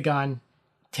 Leave the gun,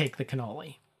 take the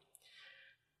cannoli.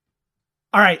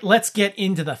 All right, let's get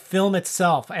into the film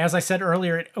itself. As I said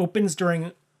earlier, it opens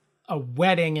during a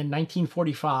wedding in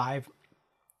 1945.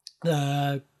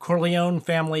 The Corleone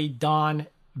family, Don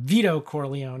Vito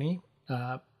Corleone,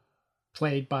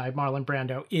 played by Marlon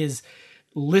Brando, is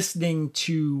listening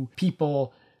to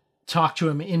people talk to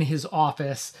him in his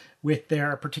office with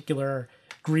their particular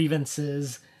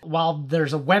grievances while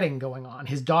there's a wedding going on.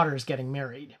 His daughter is getting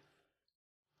married.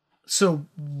 So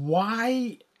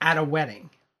why at a wedding?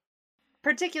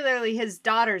 Particularly his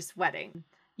daughter's wedding.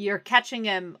 You're catching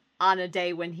him on a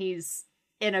day when he's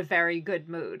in a very good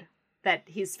mood. That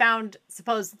he's found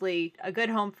supposedly a good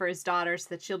home for his daughter so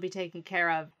that she'll be taken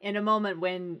care of in a moment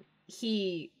when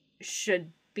he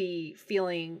should be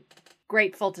feeling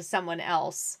grateful to someone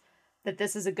else, that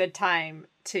this is a good time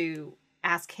to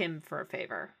ask him for a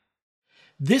favor.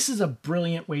 This is a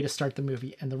brilliant way to start the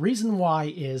movie. And the reason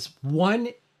why is, one,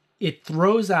 it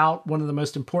throws out one of the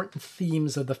most important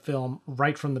themes of the film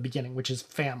right from the beginning, which is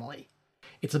family.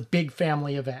 It's a big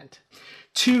family event.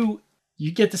 2,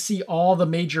 you get to see all the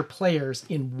major players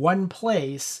in one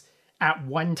place at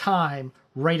one time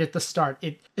right at the start.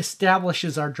 It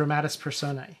establishes our dramatis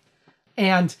personae.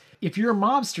 And if you're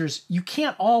mobsters, you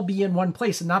can't all be in one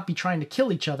place and not be trying to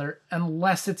kill each other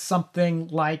unless it's something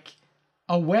like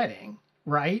a wedding,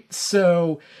 right?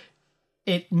 So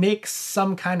it makes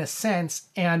some kind of sense.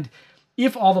 And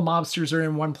if all the mobsters are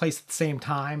in one place at the same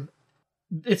time,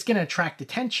 it's going to attract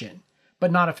attention.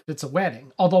 But not if it's a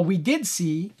wedding. Although we did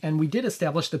see, and we did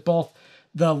establish that both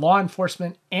the law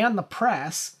enforcement and the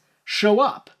press show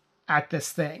up at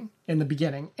this thing in the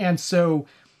beginning. And so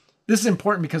this is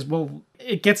important because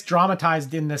it gets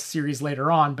dramatized in this series later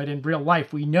on, but in real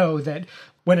life, we know that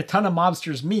when a ton of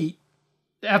mobsters meet,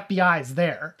 the FBI is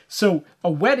there. So a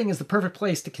wedding is the perfect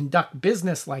place to conduct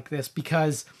business like this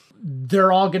because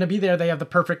they're all going to be there. They have the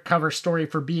perfect cover story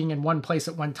for being in one place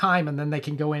at one time, and then they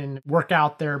can go in and work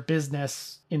out their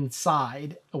business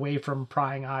inside, away from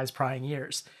prying eyes, prying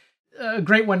ears. A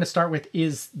great one to start with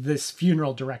is this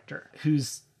funeral director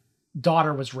whose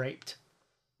daughter was raped.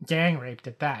 Gang raped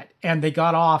at that. And they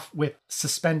got off with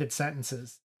suspended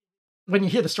sentences. When you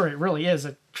hear the story, it really is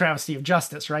a travesty of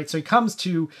justice, right? So he comes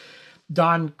to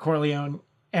Don Corleone,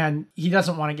 and he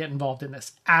doesn't want to get involved in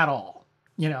this at all.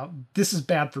 This is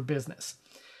bad for business.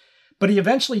 But he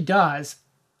eventually does,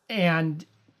 and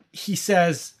he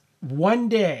says, one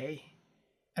day,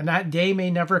 and that day may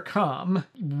never come,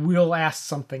 we'll ask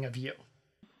something of you.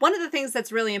 One of the things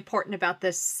that's really important about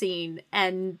this scene,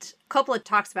 and Coppola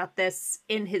talks about this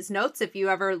in his notes, if you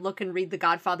ever look and read the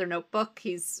Godfather notebook,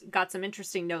 he's got some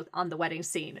interesting notes on the wedding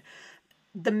scene.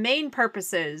 The main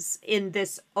purposes in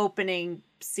this opening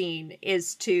scene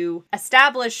is to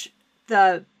establish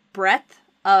the breadth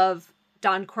of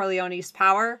Don Corleone's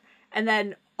power, and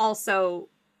then also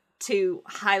to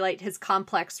highlight his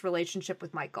complex relationship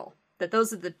with Michael. That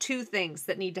those are the two things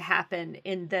that need to happen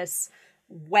in this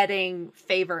wedding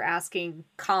favor asking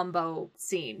combo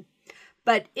scene.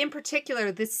 But in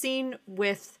particular, this scene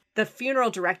with the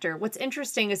funeral director, what's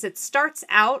interesting is it starts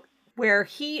out where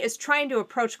he is trying to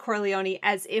approach Corleone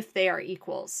as if they are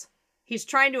equals. He's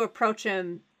trying to approach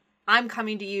him, I'm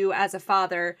coming to you as a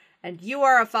father, and you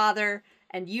are a father,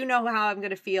 and you know how I'm going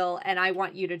to feel, and I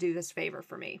want you to do this favor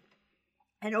for me.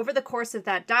 And over the course of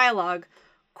that dialogue,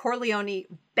 Corleone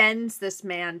bends this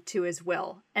man to his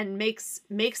will and makes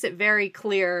it very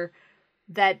clear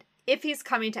that if he's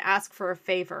coming to ask for a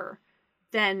favor,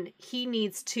 then he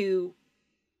needs to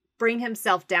bring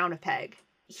himself down a peg.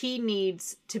 He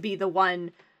needs to be the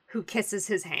one who kisses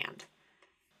his hand.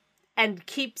 And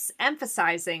keeps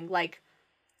emphasizing, like,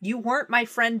 you weren't my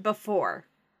friend before.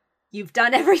 You've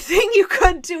done everything you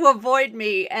could to avoid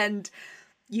me, and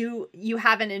you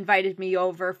haven't invited me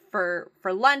over for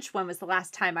lunch. When was the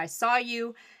last time I saw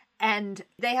you? And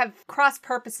they have cross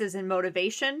purposes and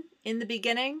motivation in the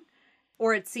beginning,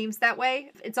 or it seems that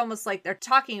way. It's almost like they're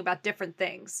talking about different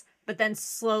things, but then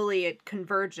slowly it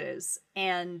converges.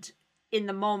 And in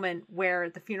the moment where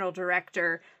the funeral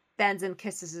director bends and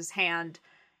kisses his hand,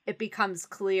 it becomes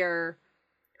clear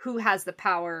who has the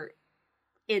power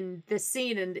in this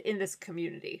scene and in this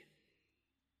community.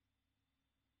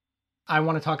 I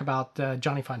want to talk about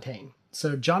Johnny Fontane.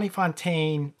 So Johnny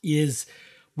Fontane is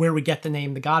where we get the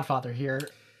name The Godfather here.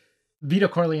 Vito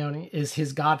Corleone is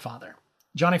his godfather.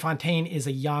 Johnny Fontane is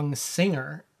a young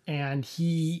singer, and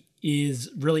he is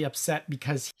really upset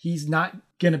because he's not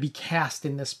going to be cast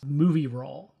in this movie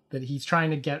role, that he's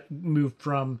trying to get moved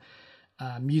from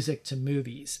music to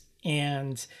movies.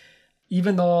 And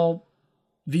even though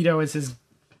Vito is his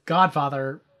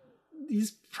godfather,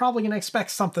 he's probably going to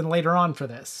expect something later on for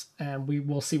this, and we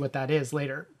will see what that is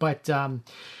later. But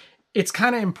it's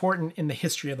kind of important in the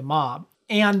history of the mob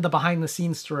and the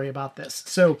behind-the-scenes story about this.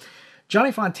 So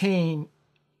Johnny Fontane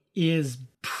is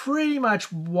pretty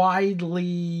much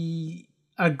widely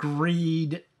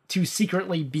agreed to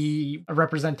secretly be a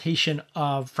representation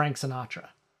of Frank Sinatra.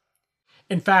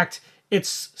 In fact,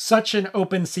 it's such an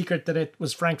open secret that it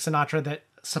was Frank Sinatra that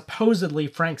supposedly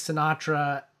Frank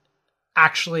Sinatra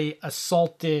actually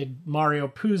assaulted Mario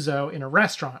Puzo in a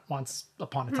restaurant once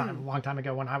upon a time, a long time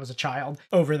ago when I was a child,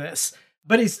 over this.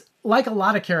 But he's, like a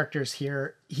lot of characters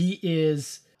here, he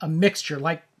is a mixture.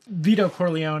 Like Vito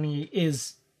Corleone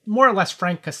is more or less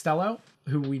Frank Costello,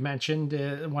 who we mentioned,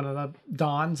 one of the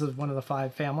Dons of one of the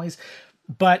five families,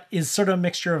 but is sort of a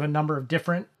mixture of a number of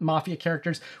different mafia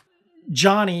characters.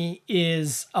 Johnny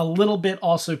is a little bit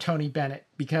also Tony Bennett,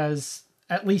 because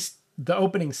at least the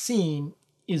opening scene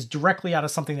is directly out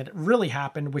of something that really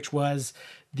happened, which was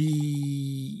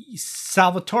the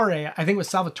Salvatore, I think it was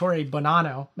Salvatore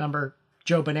Bonanno, remember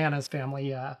Joe Bonanno's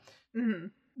family.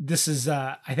 This is,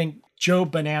 I think, Joe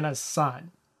Bonanno's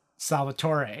son,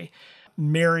 Salvatore,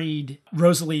 married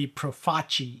Rosalie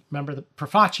Profaci. Remember, the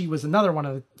Profaci was another one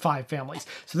of the five families.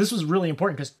 So this was really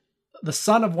important because the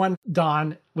son of one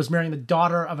Don was marrying the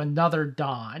daughter of another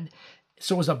Don.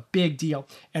 So it was a big deal.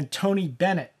 And Tony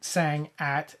Bennett sang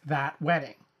at that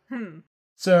wedding.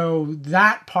 So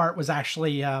that part was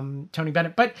actually Tony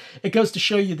Bennett. But it goes to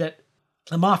show you that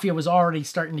the mafia was already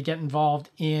starting to get involved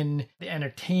in the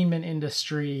entertainment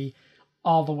industry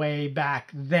all the way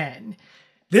back then.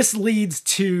 This leads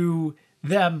to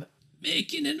them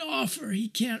making an offer he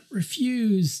can't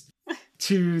refuse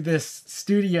to this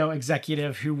studio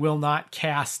executive who will not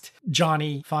cast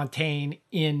Johnny Fontane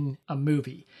in a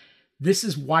movie. This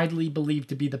is widely believed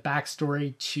to be the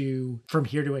backstory to From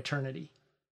Here to Eternity.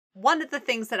 One of the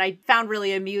things that I found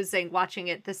really amusing watching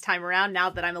it this time around, now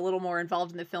that I'm a little more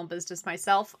involved in the film business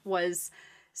myself, was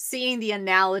seeing the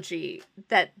analogy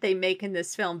that they make in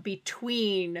this film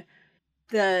between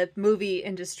the movie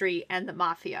industry and the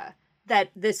mafia. That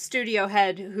this studio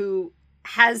head who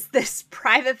has this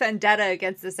private vendetta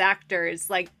against this actor is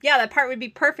like, yeah, that part would be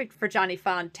perfect for Johnny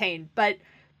Fontane, but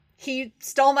he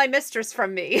stole my mistress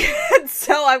from me, and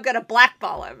so I'm going to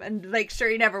blackball him and make sure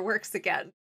he never works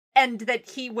again. And that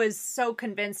he was so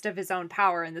convinced of his own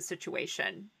power in the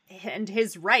situation and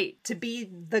his right to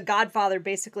be the godfather,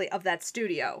 basically, of that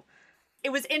studio.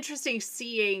 It was interesting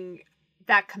seeing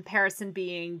that comparison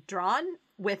being drawn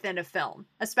within a film,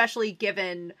 especially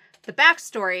given the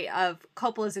backstory of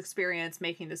Coppola's experience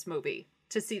making this movie.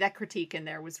 To see that critique in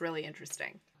there was really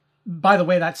interesting. By the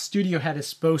way, that studio head is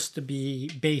supposed to be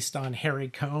based on Harry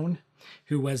Cohn,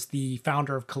 who was the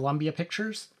founder of Columbia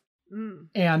Pictures.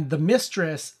 And the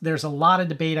mistress, there's a lot of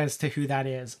debate as to who that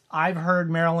is. I've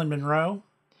heard Marilyn Monroe.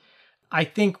 I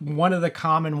think one of the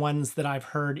common ones that I've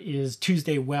heard is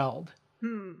Tuesday Weld.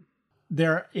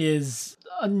 There is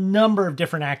a number of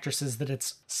different actresses that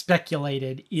it's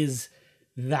speculated is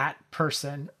that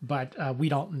person, but we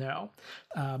don't know.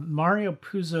 Mario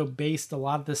Puzo based a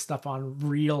lot of this stuff on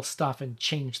real stuff and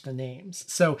changed the names.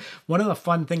 So one of the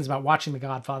fun things about watching The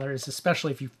Godfather is,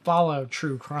 especially if you follow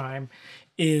true crime,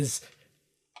 is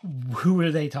who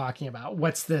are they talking about?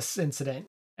 What's this incident?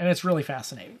 And it's really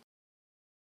fascinating.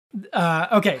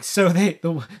 Okay, so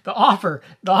the offer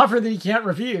that he can't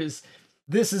refuse.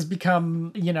 This has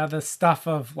become, the stuff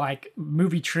of like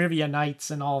movie trivia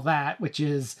nights and all that, which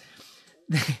is,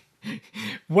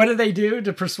 what do they do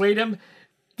to persuade him?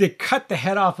 They cut the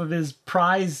head off of his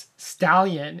prize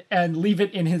stallion and leave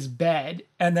it in his bed.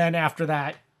 And then after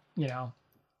that,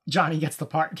 Johnny gets the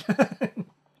part.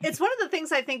 It's one of the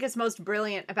things I think is most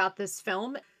brilliant about this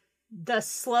film, the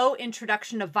slow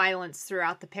introduction of violence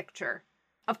throughout the picture.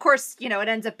 Of course, it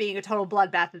ends up being a total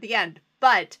bloodbath at the end,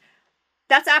 but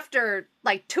that's after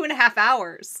like 2.5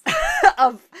 hours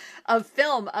of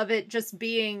film of it just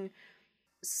being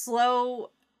slow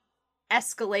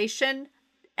escalation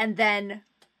and then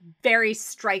very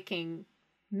striking,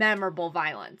 memorable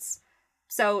violence.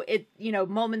 So it,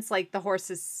 moments like the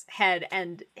horse's head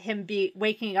and him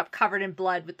waking up covered in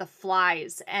blood with the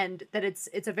flies, and that it's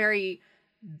a very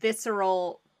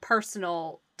visceral,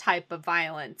 personal type of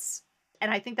violence.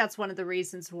 And I think that's one of the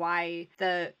reasons why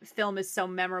the film is so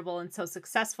memorable and so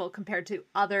successful compared to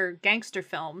other gangster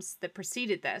films that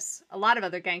preceded this. A lot of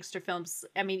other gangster films,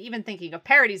 even thinking of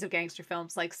parodies of gangster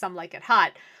films like Some Like It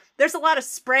Hot, there's a lot of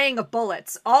spraying of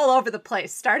bullets all over the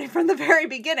place, starting from the very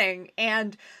beginning.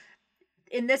 And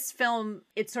in this film,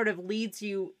 it sort of leads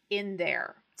you in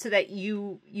there so that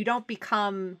you don't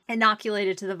become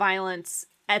inoculated to the violence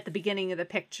at the beginning of the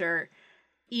picture.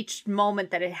 Each moment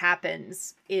that it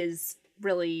happens is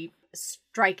really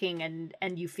striking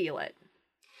and you feel it.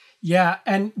 Yeah,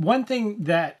 and one thing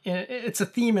that it's a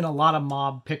theme in a lot of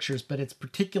mob pictures, but it's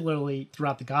particularly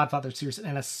throughout the Godfather series,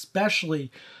 and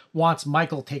especially once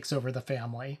Michael takes over the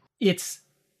family, it's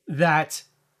that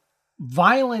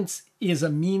violence is a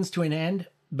means to an end,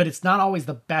 but it's not always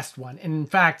the best one. And in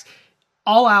fact,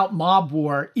 all-out mob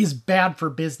war is bad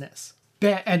for business.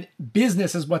 And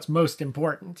business is what's most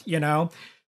important,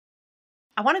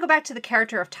 I want to go back to the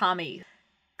character of Tommy.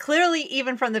 Clearly,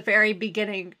 even from the very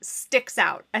beginning, sticks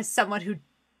out as someone who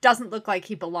doesn't look like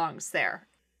he belongs there.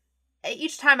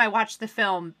 Each time I watch the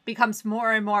film, becomes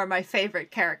more and more my favorite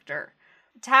character.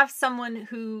 To have someone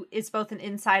who is both an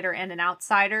insider and an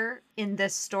outsider in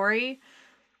this story,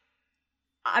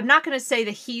 I'm not going to say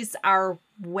that he's our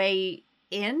way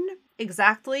in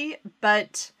exactly,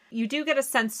 but you do get a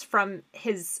sense from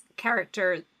his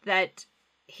character that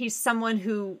he's someone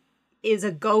who is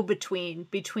a go-between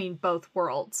between both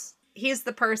worlds. He's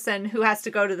the person who has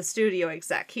to go to the studio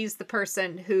exec. He's the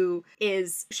person who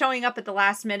is showing up at the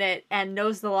last minute and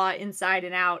knows the law inside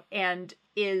and out and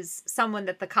is someone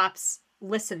that the cops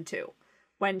listen to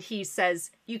when he says,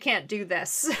 you can't do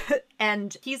this.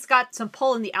 And he's got some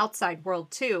pull in the outside world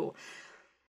too.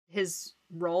 His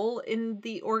role in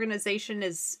the organization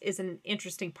is an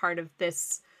interesting part of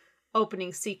this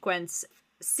opening sequence.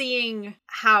 Seeing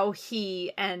how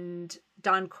he and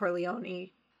Don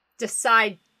Corleone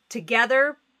decide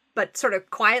together, but sort of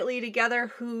quietly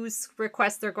together, whose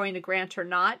request they're going to grant or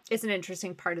not is an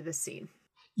interesting part of the scene.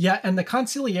 Yeah, and the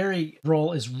consigliere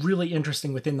role is really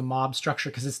interesting within the mob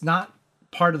structure because it's not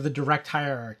part of the direct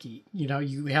hierarchy.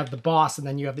 You have the boss and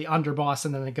then you have the underboss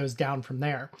and then it goes down from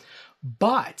there.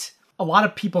 But a lot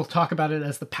of people talk about it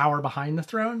as the power behind the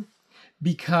throne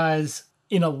because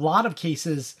in a lot of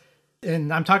cases,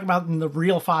 and I'm talking about in the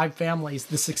real five families,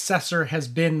 the successor has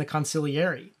been the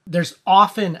consigliere. There's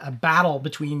often a battle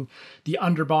between the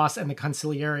underboss and the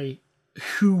consigliere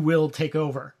who will take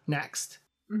over next.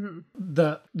 Mm-hmm.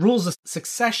 The rules of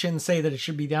succession say that it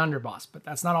should be the underboss, but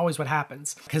that's not always what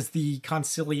happens because the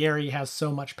consigliere has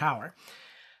so much power.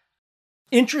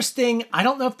 Interesting. I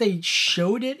don't know if they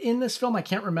showed it in this film. I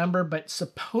can't remember, but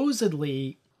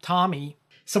supposedly Tommy,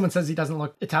 someone says he doesn't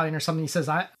look Italian or something.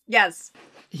 Yes.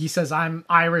 He says, I'm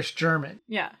Irish German.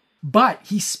 Yeah. But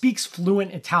he speaks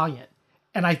fluent Italian.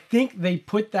 And I think they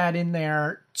put that in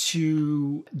there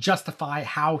to justify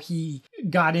how he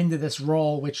got into this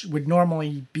role, which would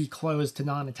normally be closed to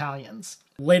non-Italians.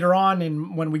 Later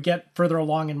on, when we get further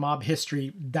along in mob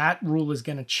history, that rule is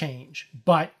going to change.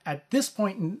 But at this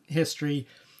point in history,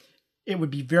 it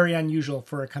would be very unusual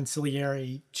for a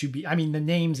consigliere to be, the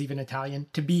name's even Italian,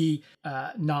 to be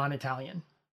non-Italian.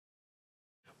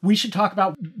 we should talk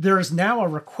about, there's now a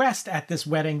request at this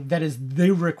wedding that is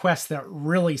the request that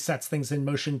really sets things in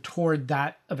motion toward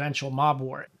that eventual mob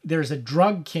war. There's a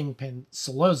drug kingpin,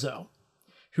 Sollozzo,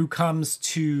 who comes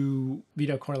to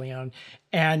Vito Corleone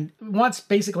and wants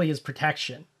basically his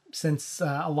protection, since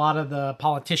a lot of the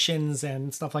politicians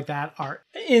and stuff like that are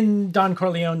in Don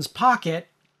Corleone's pocket.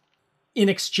 In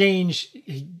exchange,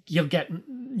 he'll get,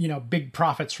 big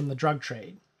profits from the drug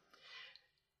trade.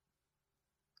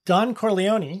 Don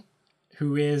Corleone,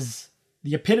 who is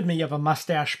the epitome of a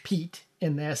mustache Pete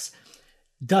in this,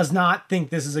 does not think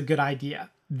this is a good idea.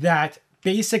 That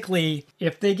basically,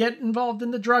 if they get involved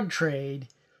in the drug trade,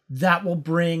 that will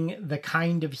bring the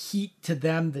kind of heat to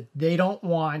them that they don't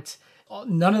want.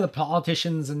 None of the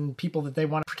politicians and people that they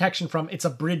want protection from, it's a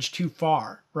bridge too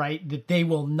far, right? That they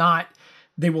will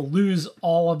lose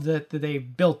all of that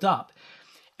they've built up.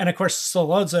 And of course,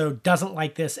 Sollozzo doesn't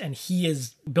like this, and he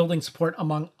is building support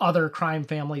among other crime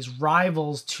families,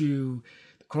 rivals to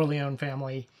the Corleone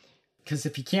family, because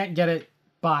if he can't get it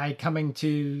by coming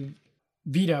to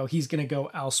Vito, he's going to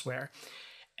go elsewhere.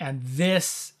 And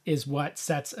this is what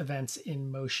sets events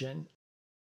in motion.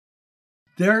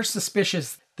 They're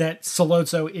suspicious that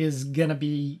Sollozzo is going to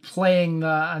be playing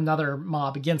another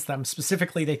mob against them.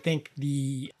 Specifically, they think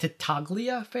the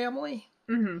Titaglia family.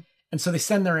 Mm-hmm. And so they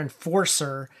send their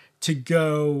enforcer to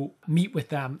go meet with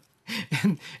them,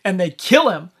 and they kill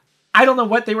him. I don't know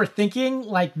what they were thinking.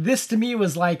 Like, this to me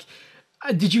was like,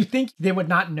 did you think they would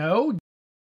not know?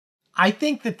 I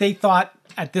think that they thought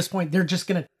at this point, they're just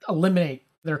going to eliminate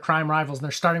their crime rivals, and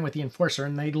they're starting with the enforcer.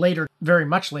 And they later, very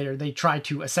much later, they try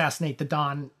to assassinate the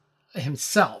Don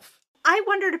himself. I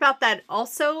wondered about that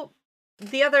also.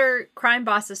 The other crime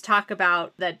bosses talk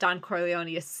about that Don Corleone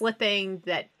is slipping,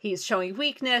 that he's showing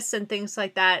weakness and things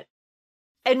like that.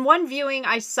 In one viewing,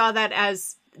 I saw that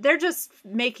as they're just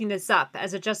making this up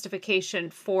as a justification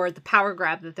for the power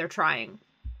grab that they're trying.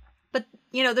 But,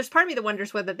 there's part of me that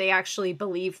wonders whether they actually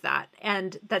believe that,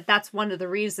 and that's one of the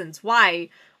reasons why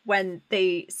when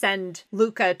they send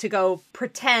Luca to go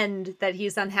pretend that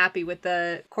he's unhappy with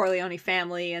the Corleone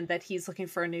family and that he's looking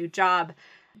for a new job,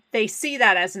 they see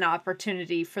that as an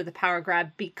opportunity for the power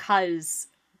grab because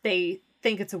they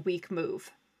think it's a weak move.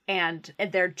 And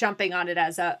they're jumping on it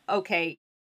as okay,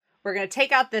 we're going to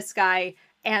take out this guy,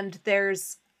 and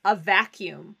there's a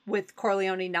vacuum with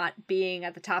Corleone not being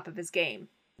at the top of his game.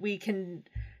 We can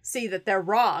see that they're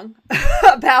wrong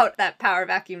about that power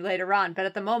vacuum later on, but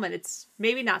at the moment, it's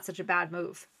maybe not such a bad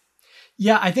move.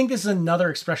 Yeah, I think this is another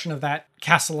expression of that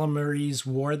Castellammare's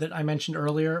war that I mentioned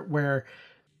earlier, where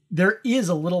there is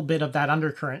a little bit of that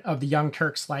undercurrent of the Young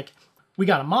Turks, like, we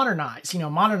got to modernize.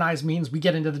 Modernize means we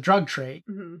get into the drug trade.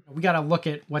 Mm-hmm. We got to look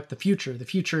at what the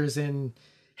future is in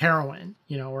heroin,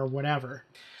 or whatever.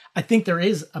 I think there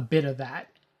is a bit of that.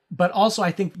 But also,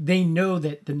 I think they know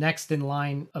that the next in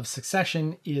line of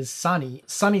succession is Sonny.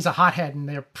 Sonny's a hothead, and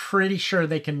they're pretty sure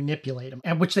they can manipulate him,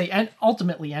 and which they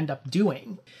ultimately end up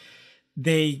doing.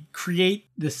 They create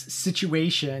this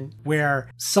situation where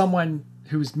someone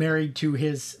who's married to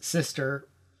his sister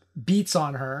beats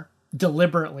on her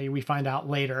deliberately, we find out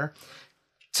later,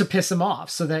 to piss him off,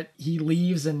 so that he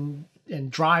leaves and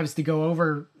drives to go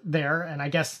over there. And I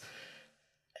guess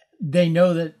they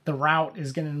know that the route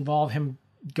is going to involve him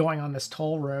going on this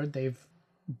toll road. They've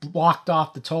blocked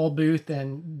off the toll booth,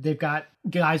 and they've got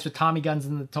guys with Tommy guns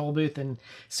in the toll booth. And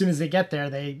as soon as they get there,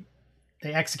 they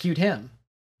execute him,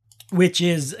 which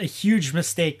is a huge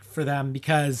mistake for them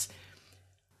because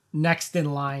next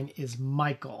in line is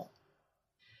Michael.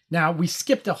 Now, we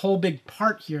skipped a whole big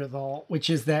part here, though, which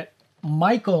is that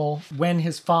Michael, when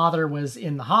his father was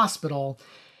in the hospital,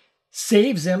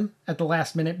 saves him at the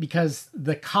last minute because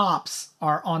the cops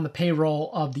are on the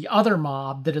payroll of the other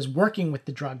mob that is working with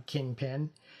the drug kingpin.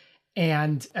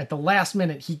 And at the last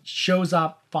minute, he shows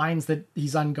up, finds that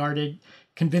he's unguarded,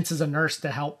 convinces a nurse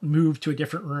to help move to a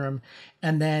different room,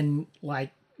 and then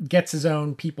gets his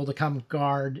own people to come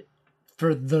guard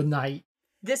for the night.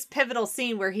 This pivotal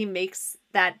scene where he makes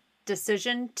that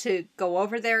decision to go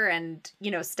over there and,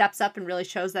 steps up and really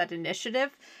shows that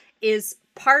initiative is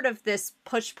part of this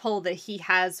push-pull that he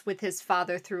has with his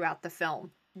father throughout the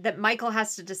film. That Michael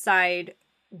has to decide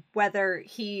whether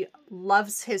he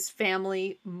loves his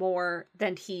family more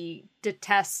than he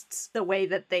detests the way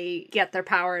that they get their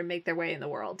power and make their way in the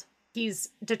world. He's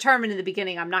determined in the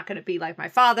beginning, I'm not going to be like my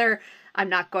father. I'm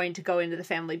not going to go into the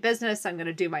family business. I'm going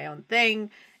to do my own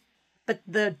thing. But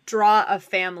the draw of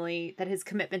family, that his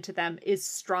commitment to them is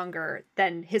stronger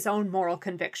than his own moral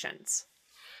convictions.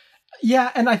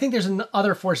 Yeah, and I think there's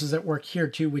other forces at work here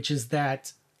too, which is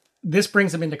that this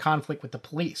brings him into conflict with the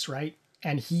police, right?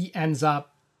 And he ends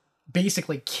up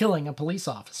basically killing a police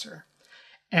officer.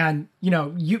 And,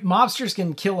 mobsters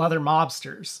can kill other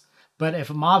mobsters, but if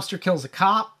a mobster kills a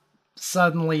cop,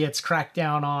 suddenly it's cracked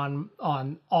down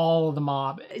on all of the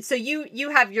mob. So you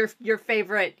have your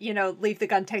favorite, leave the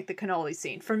gun, take the cannoli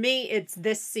scene. For me, it's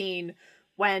this scene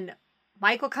when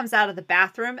Michael comes out of the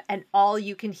bathroom and all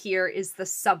you can hear is the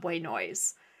subway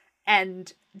noise.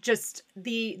 And just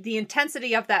the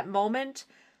intensity of that moment,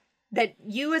 that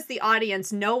you as the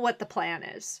audience know what the plan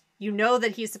is. You know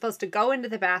that he's supposed to go into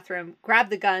the bathroom, grab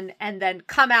the gun, and then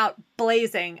come out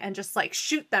blazing and just like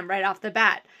shoot them right off the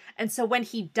bat. And so when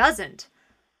he doesn't,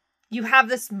 you have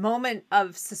this moment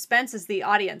of suspense as the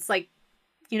audience, like,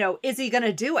 is he going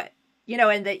to do it?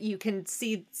 And that you can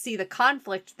see the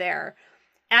conflict there.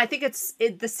 And I think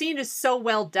the scene is so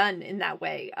well done in that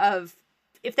way of,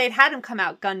 if they'd had him come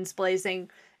out guns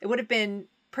blazing, it would have been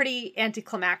pretty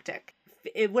anticlimactic.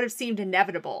 It would have seemed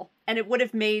inevitable, and it would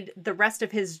have made the rest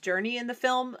of his journey in the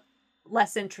film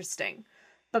less interesting.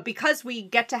 But because we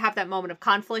get to have that moment of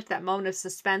conflict, that moment of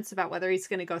suspense about whether he's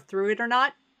going to go through it or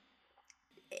not,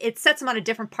 it sets him on a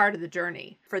different part of the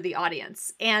journey for the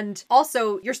audience. And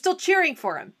also, you're still cheering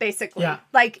for him, basically.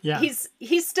 Yeah.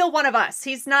 He's still one of us.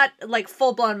 He's not like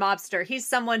full-blown mobster. He's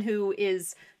someone who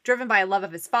is driven by a love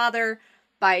of his father,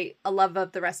 by a love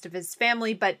of the rest of his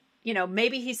family, but,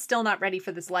 maybe he's still not ready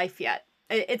for this life yet.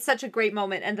 It's such a great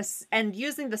moment, and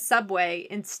using the subway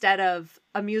instead of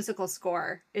a musical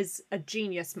score is a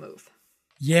genius move.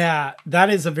 Yeah, that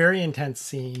is a very intense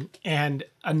scene, and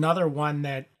another one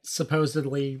that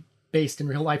supposedly based in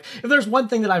real life. If there's one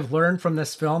thing that I've learned from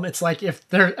this film, it's like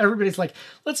everybody's like,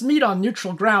 let's meet on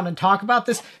neutral ground and talk about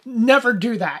this. Never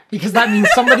do that, because that means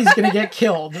somebody's going to get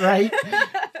killed, right?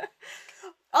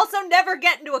 Also, never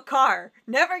get into a car.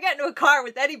 Never get into a car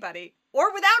with anybody.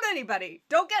 Or without anybody.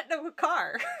 Don't get into a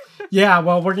car. Yeah,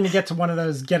 well, we're going to get to one of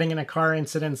those getting in a car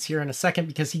incidents here in a second,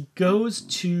 because he goes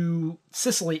to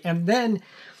Sicily. And then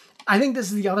I think this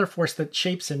is the other force that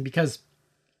shapes him, because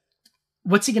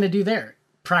what's he going to do there?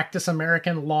 Practice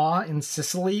American law in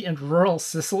Sicily, in rural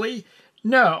Sicily?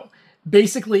 No.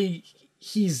 Basically,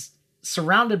 he's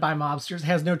surrounded by mobsters,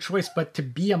 has no choice but to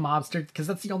be a mobster, because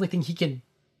that's the only thing he can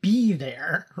be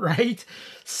there, right?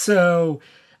 So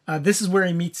this is where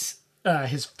he meets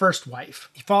his first wife.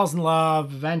 He falls in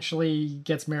love, eventually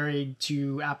gets married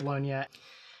to Apollonia.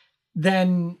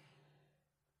 Then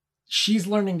she's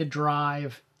learning to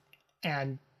drive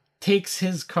and takes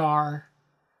his car,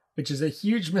 which is a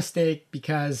huge mistake,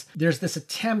 because there's this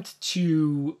attempt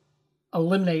to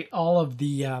eliminate all of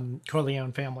the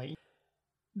Corleone family.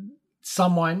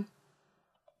 Someone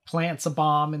plants a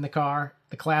bomb in the car,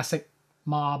 the classic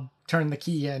mob turn the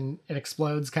key and it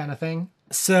explodes kind of thing.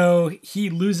 So he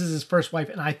loses his first wife,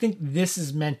 and I think this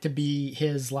is meant to be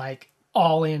his like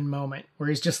all-in moment where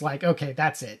he's just like, okay,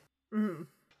 that's it. Mm.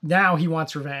 Now he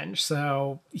wants revenge,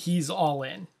 so he's all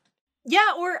in.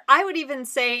 Yeah, or I would even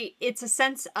say it's a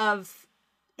sense of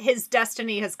his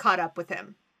destiny has caught up with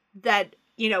him. That,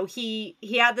 he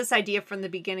had this idea from the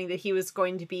beginning that he was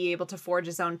going to be able to forge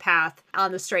his own path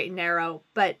on the straight and narrow,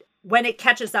 but when it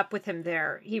catches up with him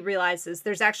there, he realizes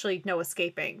there's actually no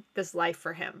escaping this life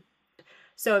for him.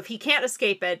 So if he can't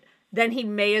escape it, then he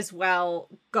may as well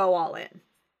go all in.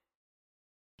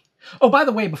 Oh, by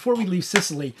the way, before we leave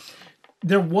Sicily,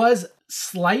 there was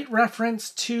slight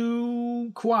reference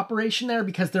to cooperation there,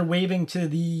 because they're waving to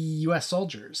the U.S.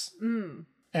 soldiers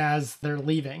as they're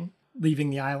leaving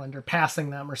the island or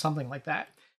passing them or something like that.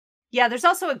 Yeah, there's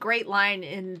also a great line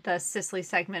in the Sicily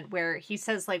segment where he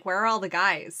says, like, where are all the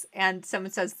guys? And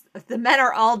someone says, the men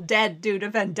are all dead due to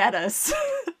vendettas.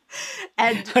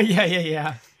 And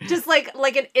yeah. Just like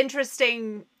an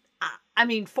interesting,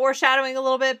 foreshadowing a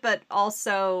little bit, but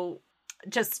also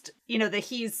just, that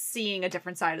he's seeing a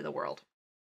different side of the world.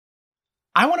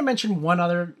 I want to mention one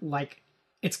other,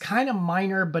 it's kind of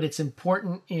minor, but it's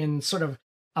important in sort of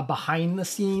a behind the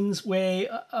scenes way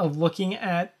of looking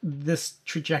at this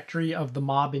trajectory of the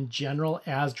mob in general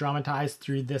as dramatized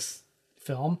through this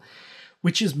film,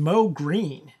 which is Moe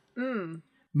Greene.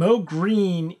 Moe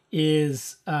Greene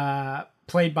is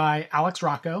played by Alex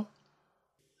Rocco,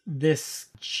 this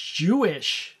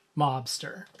Jewish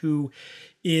mobster who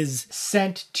is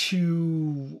sent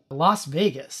to Las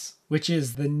Vegas, which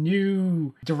is the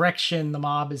new direction the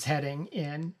mob is heading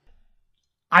in.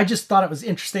 I just thought it was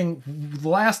interesting. The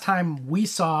last time we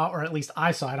saw, or at least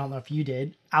I saw, I don't know if you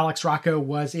did, Alex Rocco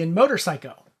was in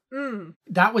Motorpsycho.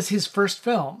 That was his first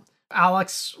film.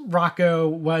 Alex Rocco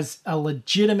was a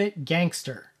legitimate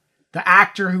gangster. The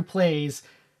actor who plays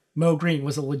Moe Greene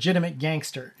was a legitimate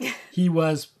gangster. He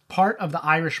was part of the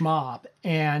Irish mob.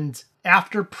 And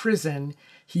after prison,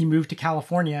 he moved to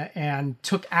California and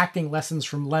took acting lessons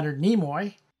from Leonard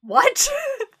Nimoy. What?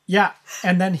 Yeah.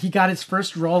 And then he got his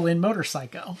first role in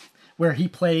Motorcycle, where he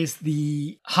plays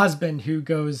the husband who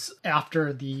goes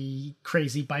after the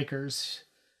crazy bikers.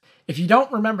 If you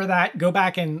don't remember that, go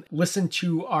back and listen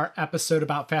to our episode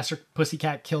about Faster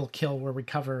Pussycat Kill Kill, where we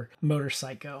cover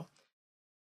Motorcycle.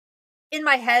 In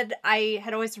my head, I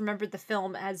had always remembered the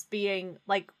film as being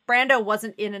like Brando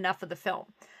wasn't in enough of the film.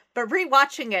 But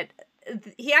rewatching it,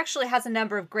 he actually has a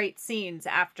number of great scenes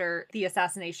after the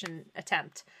assassination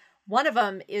attempt. One of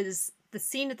them is the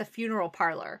scene at the funeral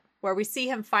parlor, where we see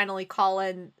him finally call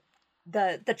in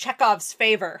the Chekhov's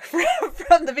favor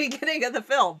from the beginning of the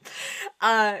film.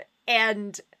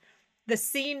 And the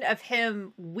scene of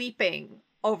him weeping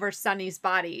over Sonny's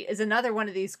body is another one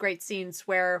of these great scenes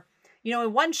where, you know,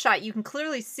 in one shot, you can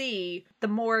clearly see the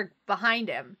morgue behind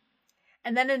him.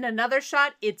 And then in another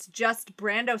shot, it's just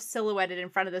Brando silhouetted in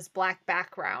front of this black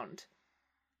background,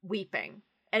 weeping.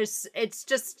 It's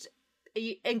just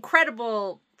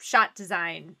incredible shot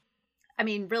design. I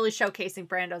mean, really showcasing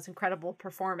Brando's incredible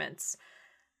performance.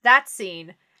 That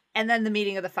scene, and then the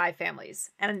meeting of the five families.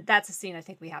 And that's a scene I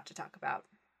think we have to talk about.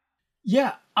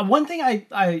 Yeah. One thing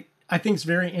I think is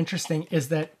very interesting is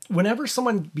that whenever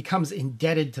someone becomes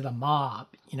indebted to the mob,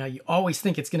 you know, you always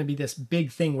think it's going to be this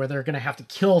big thing where they're going to have to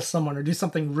kill someone or do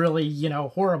something really, you know,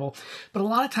 horrible. But a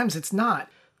lot of times it's not.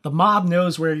 The mob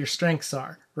knows where your strengths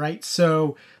are, right?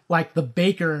 So like the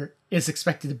baker is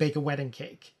expected to bake a wedding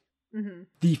cake. Mm-hmm.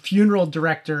 The funeral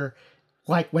director,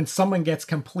 like when someone gets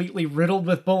completely riddled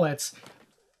with bullets,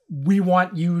 we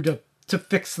want you to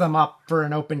fix them up for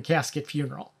an open casket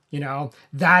funeral. You know,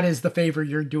 that is the favor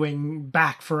you're doing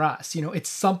back for us. You know, it's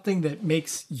something that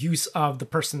makes use of the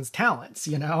person's talents,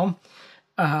 you know?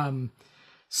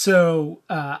 So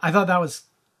I thought that was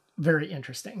very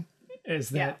interesting,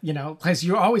 is that, you know, because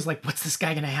you're always like, what's this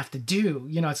guy going to have to do?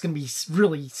 You know, it's going to be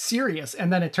really serious.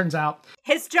 And then it turns out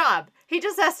his job. He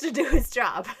just has to do his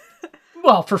job.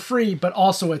 Well, for free, but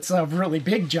also it's a really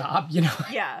big job, you know?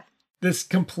 Yeah. This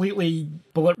completely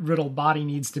bullet-riddled body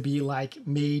needs to be, like,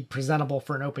 made presentable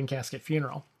for an open casket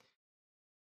funeral.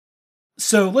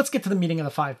 So let's get to the meeting of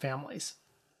the five families.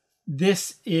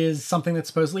 This is something that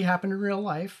supposedly happened in real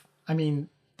life. I mean,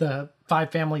 the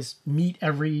five families meet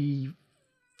every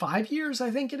 5 years, I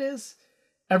think it is.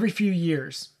 Every few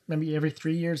years. Maybe every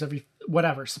 3 years, every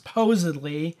whatever.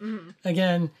 Supposedly. Mm-hmm.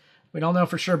 Again, we don't know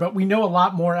for sure, but we know a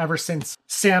lot more ever since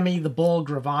Sammy the Bull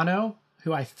Gravano,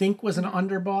 who I think was an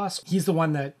underboss. He's the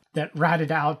one that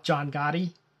ratted out John Gotti.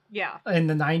 Yeah. In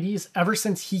the 90s. Ever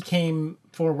since he came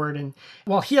forward and,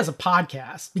 well, he has a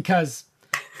podcast because,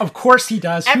 of course he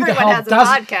does. Everyone has a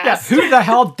podcast. Yeah, who the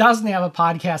hell doesn't have a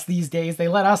podcast these days? They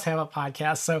let us have a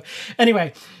podcast. So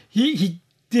anyway, he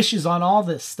dishes on all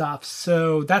this stuff.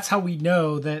 So that's how we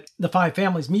know that the five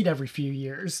families meet every few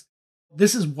years.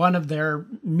 This is one of their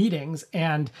meetings,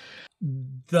 and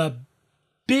the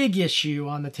big issue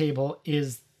on the table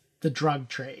is the drug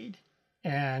trade.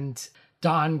 And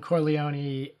Don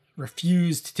Corleone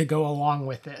refused to go along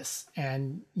with this.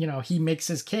 And, you know, he makes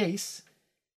his case.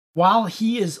 While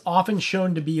he is often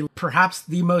shown to be perhaps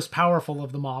the most powerful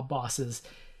of the mob bosses,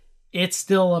 it's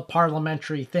still a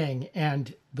parliamentary thing.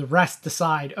 And the rest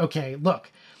decide, okay,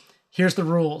 look, here's the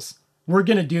rules. We're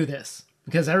going to do this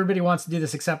because everybody wants to do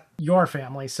this except your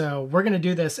family. So we're going to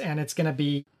do this, and it's going to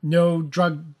be no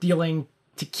drug dealing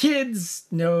to kids,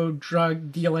 no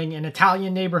drug dealing in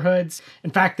Italian neighborhoods.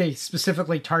 In fact, they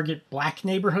specifically target black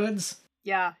neighborhoods.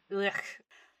 Yeah. Ugh.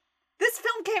 This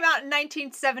film came out in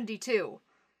 1972.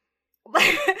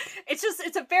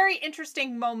 It's a very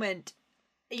interesting moment.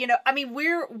 You know, I mean,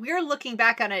 we're looking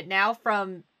back on it now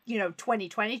from, you know,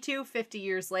 2022, 50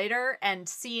 years later, and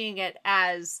seeing it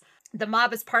as the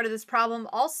mob is part of this problem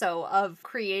also of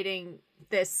creating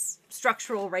this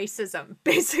structural racism,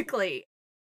 basically.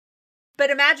 But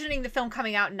imagining the film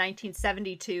coming out in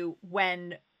 1972,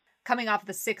 when coming off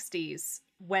the 60s,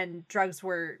 when drugs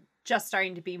were just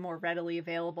starting to be more readily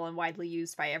available and widely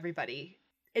used by everybody,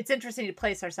 it's interesting to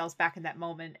place ourselves back in that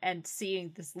moment and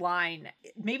seeing this line.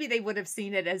 Maybe they would have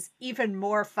seen it as even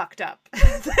more fucked up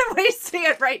than we see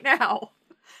it right now.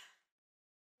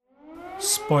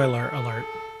 Spoiler alert.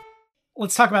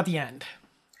 Let's talk about the end.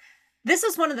 This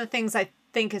is one of the things I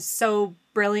think is so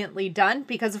brilliantly done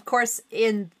because, of course,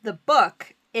 in the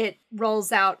book, it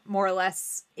rolls out more or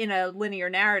less in a linear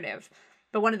narrative.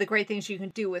 But one of the great things you can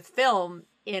do with film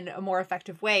in a more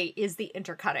effective way is the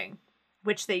intercutting,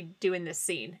 which they do in this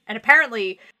scene. And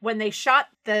apparently, when they shot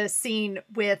the scene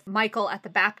with Michael at the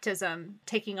baptism,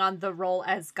 taking on the role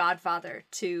as godfather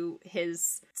to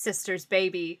his sister's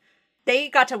baby, They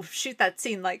got to shoot that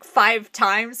scene like 5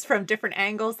 times from different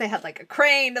angles. They had like a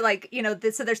crane, like,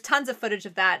 so there's tons of footage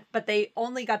of that, but they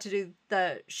only got to do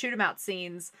the shoot 'em out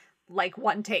scenes like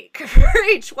one take for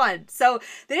each one. So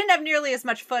they didn't have nearly as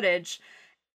much footage.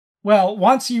 Well,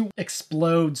 once you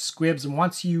explode squibs and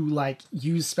once you like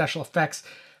use special effects,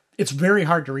 it's very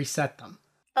hard to reset them.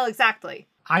 Oh, exactly.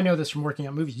 I know this from working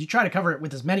on movies. You try to cover it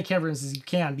with as many cameras as you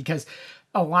can because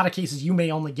a lot of cases you may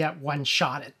only get one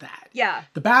shot at that. Yeah.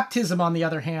 The baptism, on the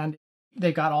other hand,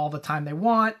 they got all the time they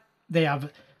want. They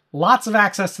have lots of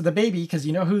access to the baby because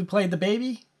you know who played the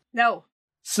baby? No.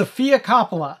 Sofia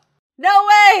Coppola. No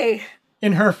way!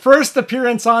 In her first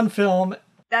appearance on film.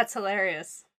 That's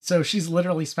hilarious. So she's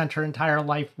literally spent her entire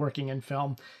life working in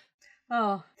film.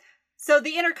 Oh. So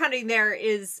the intercutting there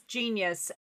is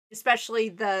genius. Especially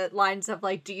the lines of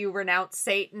like, do you renounce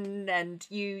Satan? And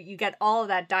you get all of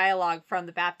that dialogue from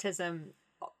the baptism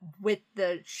with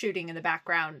the shooting in the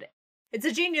background. It's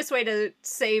a genius way to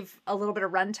save a little bit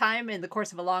of runtime in the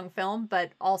course of a long film,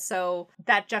 but also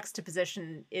that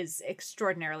juxtaposition is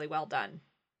extraordinarily well done.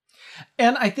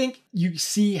 And I think you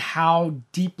see how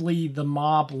deeply the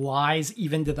mob lies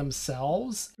even to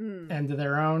themselves and to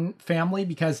their own family,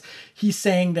 because he's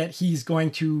saying that he's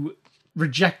going to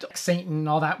reject Satan and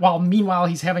all that, while meanwhile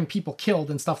he's having people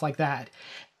killed and stuff like that.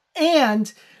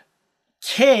 And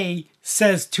Kay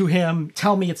says to him,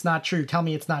 tell me it's not true, tell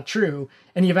me it's not true.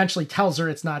 And he eventually tells her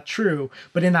it's not true.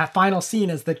 But in that final scene,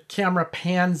 as the camera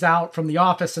pans out from the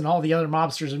office and all the other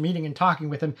mobsters are meeting and talking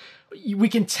with him, we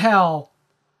can tell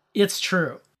it's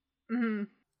true. Mm-hmm.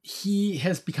 He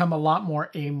has become a lot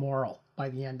more amoral by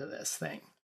the end of this thing.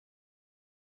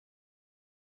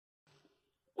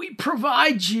 We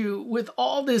provide you with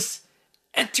all this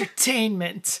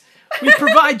entertainment. We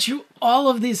provide you all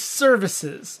of these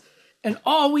services. And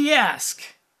all we ask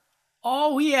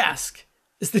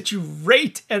is that you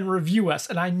rate and review us.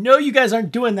 And I know you guys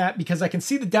aren't doing that because I can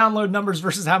see the download numbers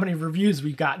versus how many reviews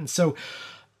we've gotten. So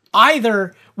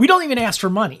either we don't even ask for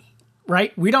money,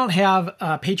 right? We don't have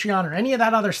Patreon or any of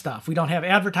that other stuff. We don't have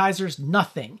advertisers,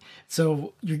 nothing.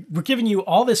 So we're giving you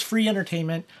all this free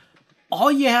entertainment.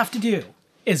 All you have to do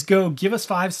is go give us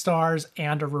 5 stars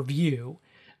and a review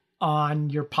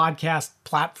on your podcast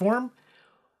platform,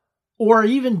 or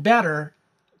even better,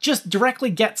 just directly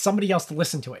get somebody else to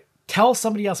listen to it. Tell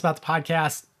somebody else about the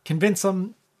podcast, convince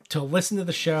them to listen to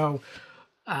the show,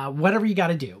 whatever you got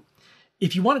to do.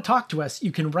 If you want to talk to us,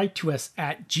 you can write to us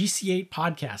at GC8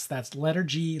 podcast. That's letter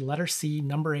G, letter C,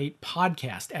 number 8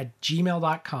 podcast at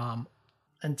gmail.com.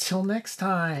 Until next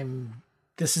time,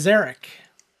 this is Eric.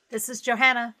 This is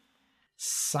Johanna.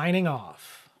 Signing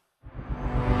off.